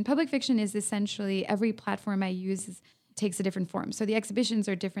publication. Public fiction is essentially every platform I use takes a different form. So the exhibitions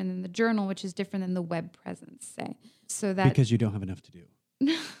are different than the journal, which is different than the web presence, say. So that because you don't have enough to do.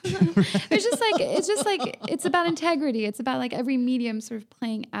 It's about integrity. It's about like every medium sort of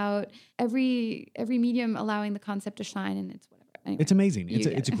playing out, every medium allowing the concept to shine, and it's whatever. Anyway, it's amazing.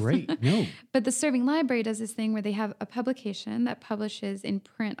 It's great. No. But the Serving Library does this thing where they have a publication that publishes in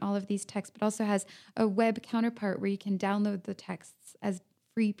print all of these texts, but also has a web counterpart where you can download the texts as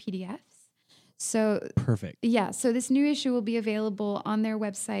free PDFs. So perfect. Yeah. So this new issue will be available on their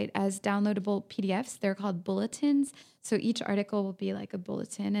website as downloadable PDFs. They're called bulletins. So each article will be like a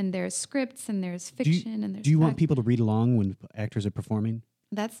bulletin, and there's scripts and there's fiction and there's. Do you want people to read along when actors are performing?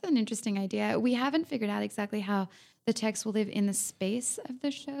 That's an interesting idea. We haven't figured out exactly how the text will live in the space of the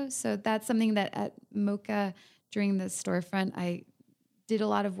show. So that's something that at MoCA during the storefront, I did a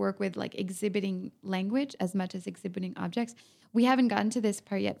lot of work with, like exhibiting language as much as exhibiting objects. We haven't gotten to this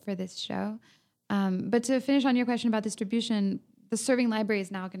part yet for this show. But to finish on your question about distribution, the Serving Library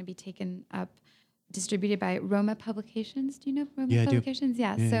is now going to be taken up, distributed by Roma Publications. Do you know Roma Publications?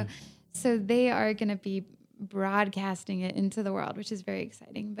 Yeah. So they are going to be broadcasting it into the world, which is very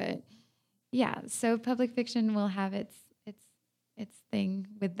exciting. But yeah, so public fiction will have its thing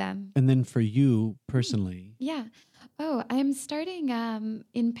with them. And then for you personally? Yeah. Oh, I'm starting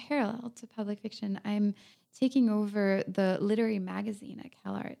in parallel to public fiction. I'm taking over the literary magazine at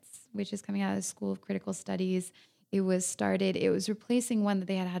CalArts, which is coming out of the School of Critical Studies. It was replacing one that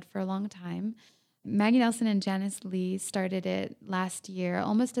they had for a long time. Maggie Nelson and Janice Lee started it last year,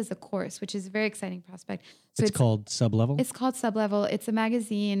 almost as a course, which is a very exciting prospect. So it's called Sublevel? It's called Sublevel. It's a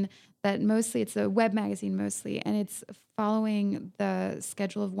magazine that it's a web magazine mostly, and it's following the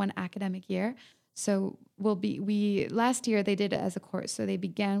schedule of one academic year. So last year they did it as a course. So they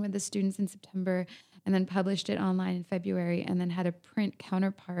began with the students in September and then published it online in February and then had a print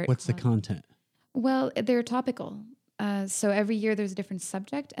counterpart. What's the content? Well, they're topical. So every year there's a different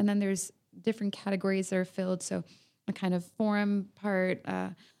subject, and then there's different categories that are filled. So a kind of forum part,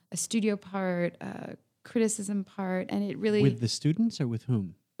 a studio part, a criticism part, and it really... With the students or with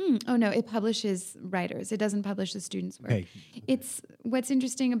whom? Oh, no, it publishes writers. It doesn't publish the students' work. Okay. It's what's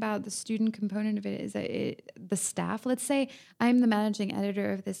interesting about the student component of it is that the staff, let's say I'm the managing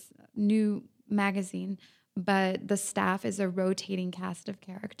editor of this new magazine, but the staff is a rotating cast of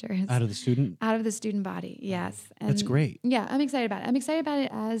characters. Out of the student body, yes. And that's great. Yeah, I'm excited about it. I'm excited about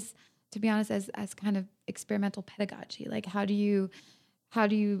it as, to be honest, as kind of experimental pedagogy. Like how do you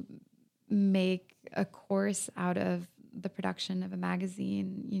make a course out of the production of a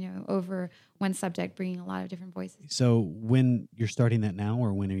magazine, over one subject, bringing a lot of different voices. So when you're starting that now,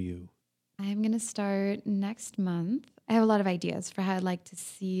 or when are you? I'm going to start next month. I have a lot of ideas for how I'd like to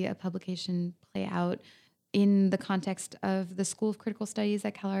see a publication play out in the context of the School of Critical Studies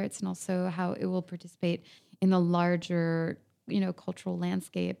at CalArts, and also how it will participate in the larger, cultural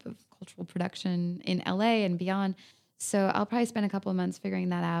landscape of cultural production in LA and beyond. So I'll probably spend a couple of months figuring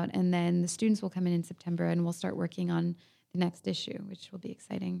that out. And then the students will come in September, and we'll start working on the next issue, which will be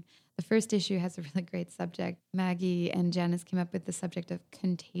exciting. The first issue has a really great subject. Maggie and Janice came up with the subject of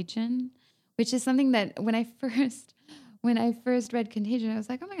contagion, which is something that when I first read Contagion, I was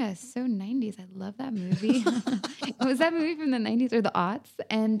like, oh my God, it's so 90s. I love that movie. Was that movie from the 90s or the aughts?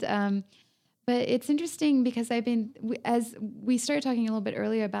 And but it's interesting because as we started talking a little bit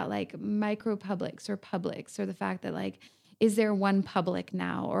earlier about like micro publics or the fact that like, is there one public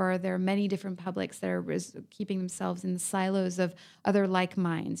now, or are there many different publics that are keeping themselves in the silos of other like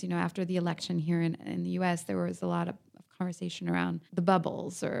minds? After the election here in the U.S., there was a lot of conversation around the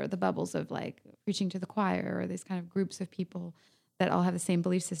bubbles of like preaching to the choir, or these kind of groups of people that all have the same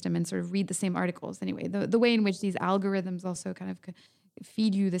belief system and sort of read the same articles. Anyway, the way in which these algorithms also kind of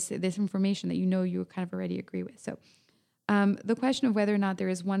feed you this information that you kind of already agree with. So the question of whether or not there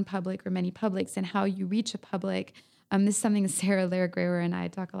is one public or many publics and how you reach a public, this is something Sarah Lehrer-Grawer and I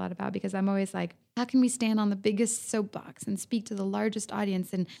talk a lot about, because I'm always like, how can we stand on the biggest soapbox and speak to the largest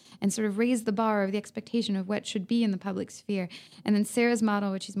audience and sort of raise the bar of the expectation of what should be in the public sphere? And then Sarah's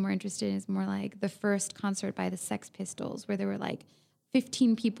model, which she's more interested in, is more like the first concert by the Sex Pistols, where there were like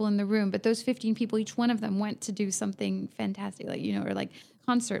 15 people in the room, but those 15 people, each one of them went to do something fantastic, or like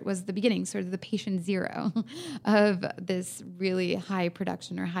concert was the beginning, sort of the patient zero of this really high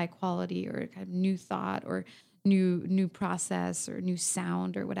production or high quality or kind of new thought or new process or new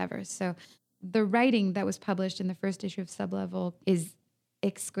sound or whatever. So the writing that was published in the first issue of Sublevel is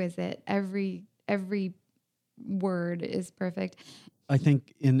exquisite. Every word is perfect. I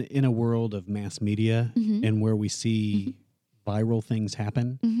think in a world of mass media and where we see viral things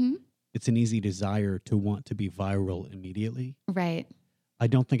happen, it's an easy desire to want to be viral immediately. Right. I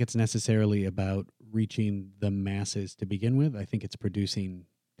don't think it's necessarily about reaching the masses to begin with. I think it's producing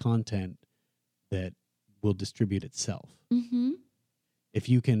content that will distribute itself. If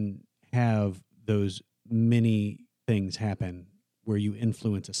you can have those many things happen where you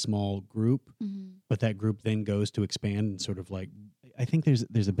influence a small group, but that group then goes to expand and sort of like, I think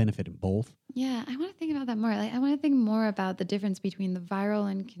there's a benefit in both. Yeah, I want to think about that more. Like, I want to think more about the difference between the viral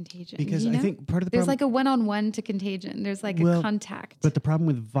and contagion. Because I think part of the there's problem, like a one-on-one to contagion. There's like a contact. But the problem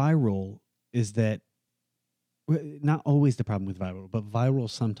with viral is that, not always the problem with viral, but viral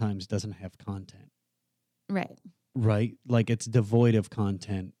sometimes doesn't have content. Right. Right? Like it's devoid of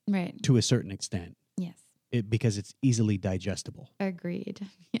content to a certain extent. Yes. Because it's easily digestible. Agreed.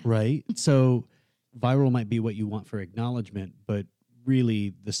 Yeah. Right? So viral might be what you want for acknowledgement, but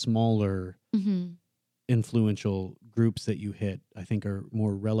really the smaller influential groups that you hit, I think, are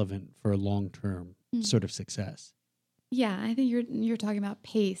more relevant for a long-term sort of success. Yeah, I think you're talking about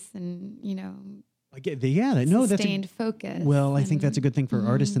pace and, sustained focus. Well, I think that's a good thing for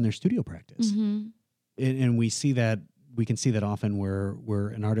artists in their studio practice. And we can see that often where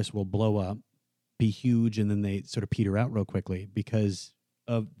an artist will blow up, be huge, and then they sort of peter out real quickly because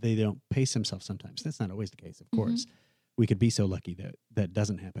they don't pace themselves sometimes. That's not always the case, of course. We could be so lucky that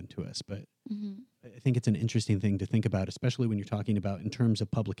doesn't happen to us. But I think it's an interesting thing to think about, especially when you're talking about in terms of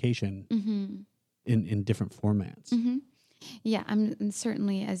publication in different formats. Yeah, I'm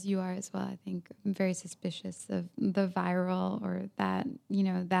certainly, as you are as well, I think I'm very suspicious of the viral or that,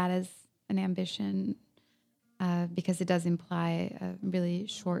 that is an ambition because it does imply a really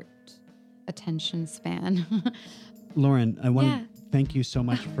short attention span. Lauren, I want to thank you so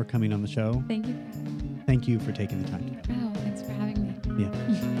much for coming on the show. Thank you. Thank you for taking the time. Oh, thanks for having me.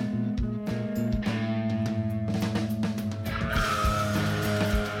 Yeah.